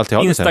var väl allt jag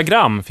hade.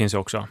 Instagram finns ju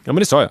också. Ja, men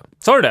det sa jag.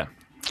 Sa du det?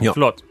 Ja.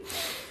 Förlåt.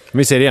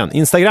 Vi ser det igen.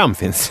 Instagram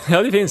finns.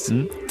 Ja, det finns.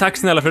 Tack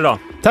snälla för idag.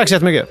 Tack så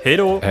jättemycket. Hej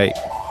då. Hej.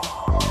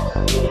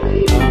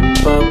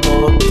 Pappa,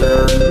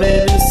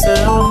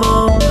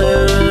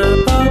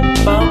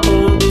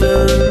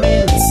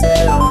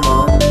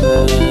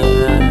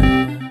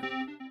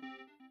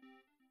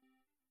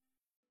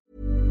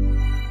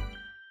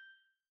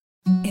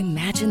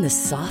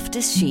 imagine the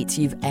softest sheets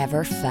you've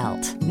ever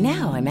felt.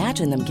 Now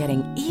imagine them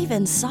getting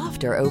even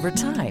softer over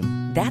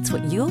time. That's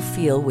what you'll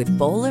feel with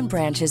Boll &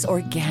 Branch's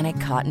organic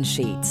cotton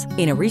sheets.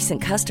 In a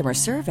recent customer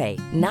survey,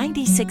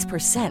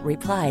 96%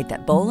 replied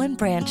that Boll &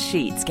 Branch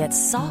sheets get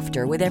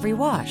softer with every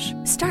wash.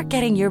 Start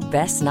getting your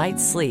best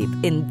night's sleep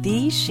in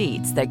these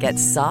sheets that get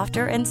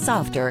softer and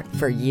softer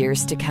for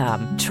years to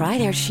come. Try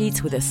their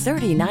sheets with a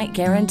 30-night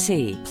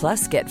guarantee.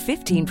 Plus, get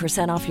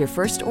 15% off your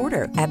first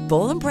order at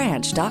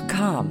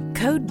bollandbranch.com.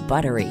 Code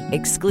BUTTERY.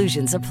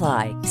 Exclusions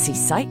apply. See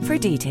site for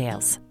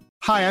details.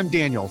 Hi, I'm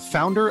Daniel,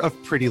 founder of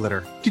Pretty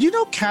Litter. Did you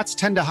know cats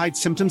tend to hide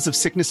symptoms of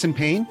sickness and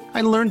pain?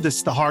 I learned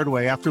this the hard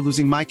way after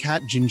losing my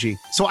cat, Gingy.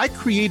 So I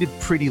created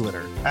Pretty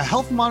Litter, a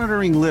health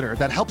monitoring litter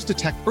that helps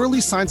detect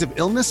early signs of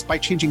illness by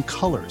changing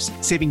colors,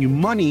 saving you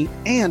money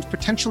and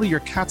potentially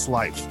your cat's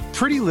life.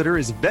 Pretty Litter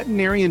is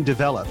veterinarian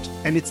developed,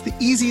 and it's the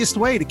easiest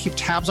way to keep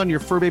tabs on your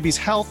fur baby's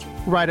health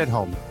right at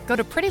home. Go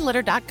to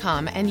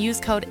prettylitter.com and use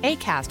code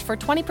ACAST for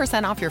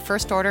 20% off your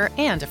first order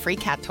and a free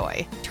cat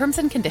toy. Terms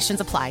and conditions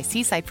apply.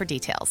 See site for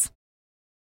details.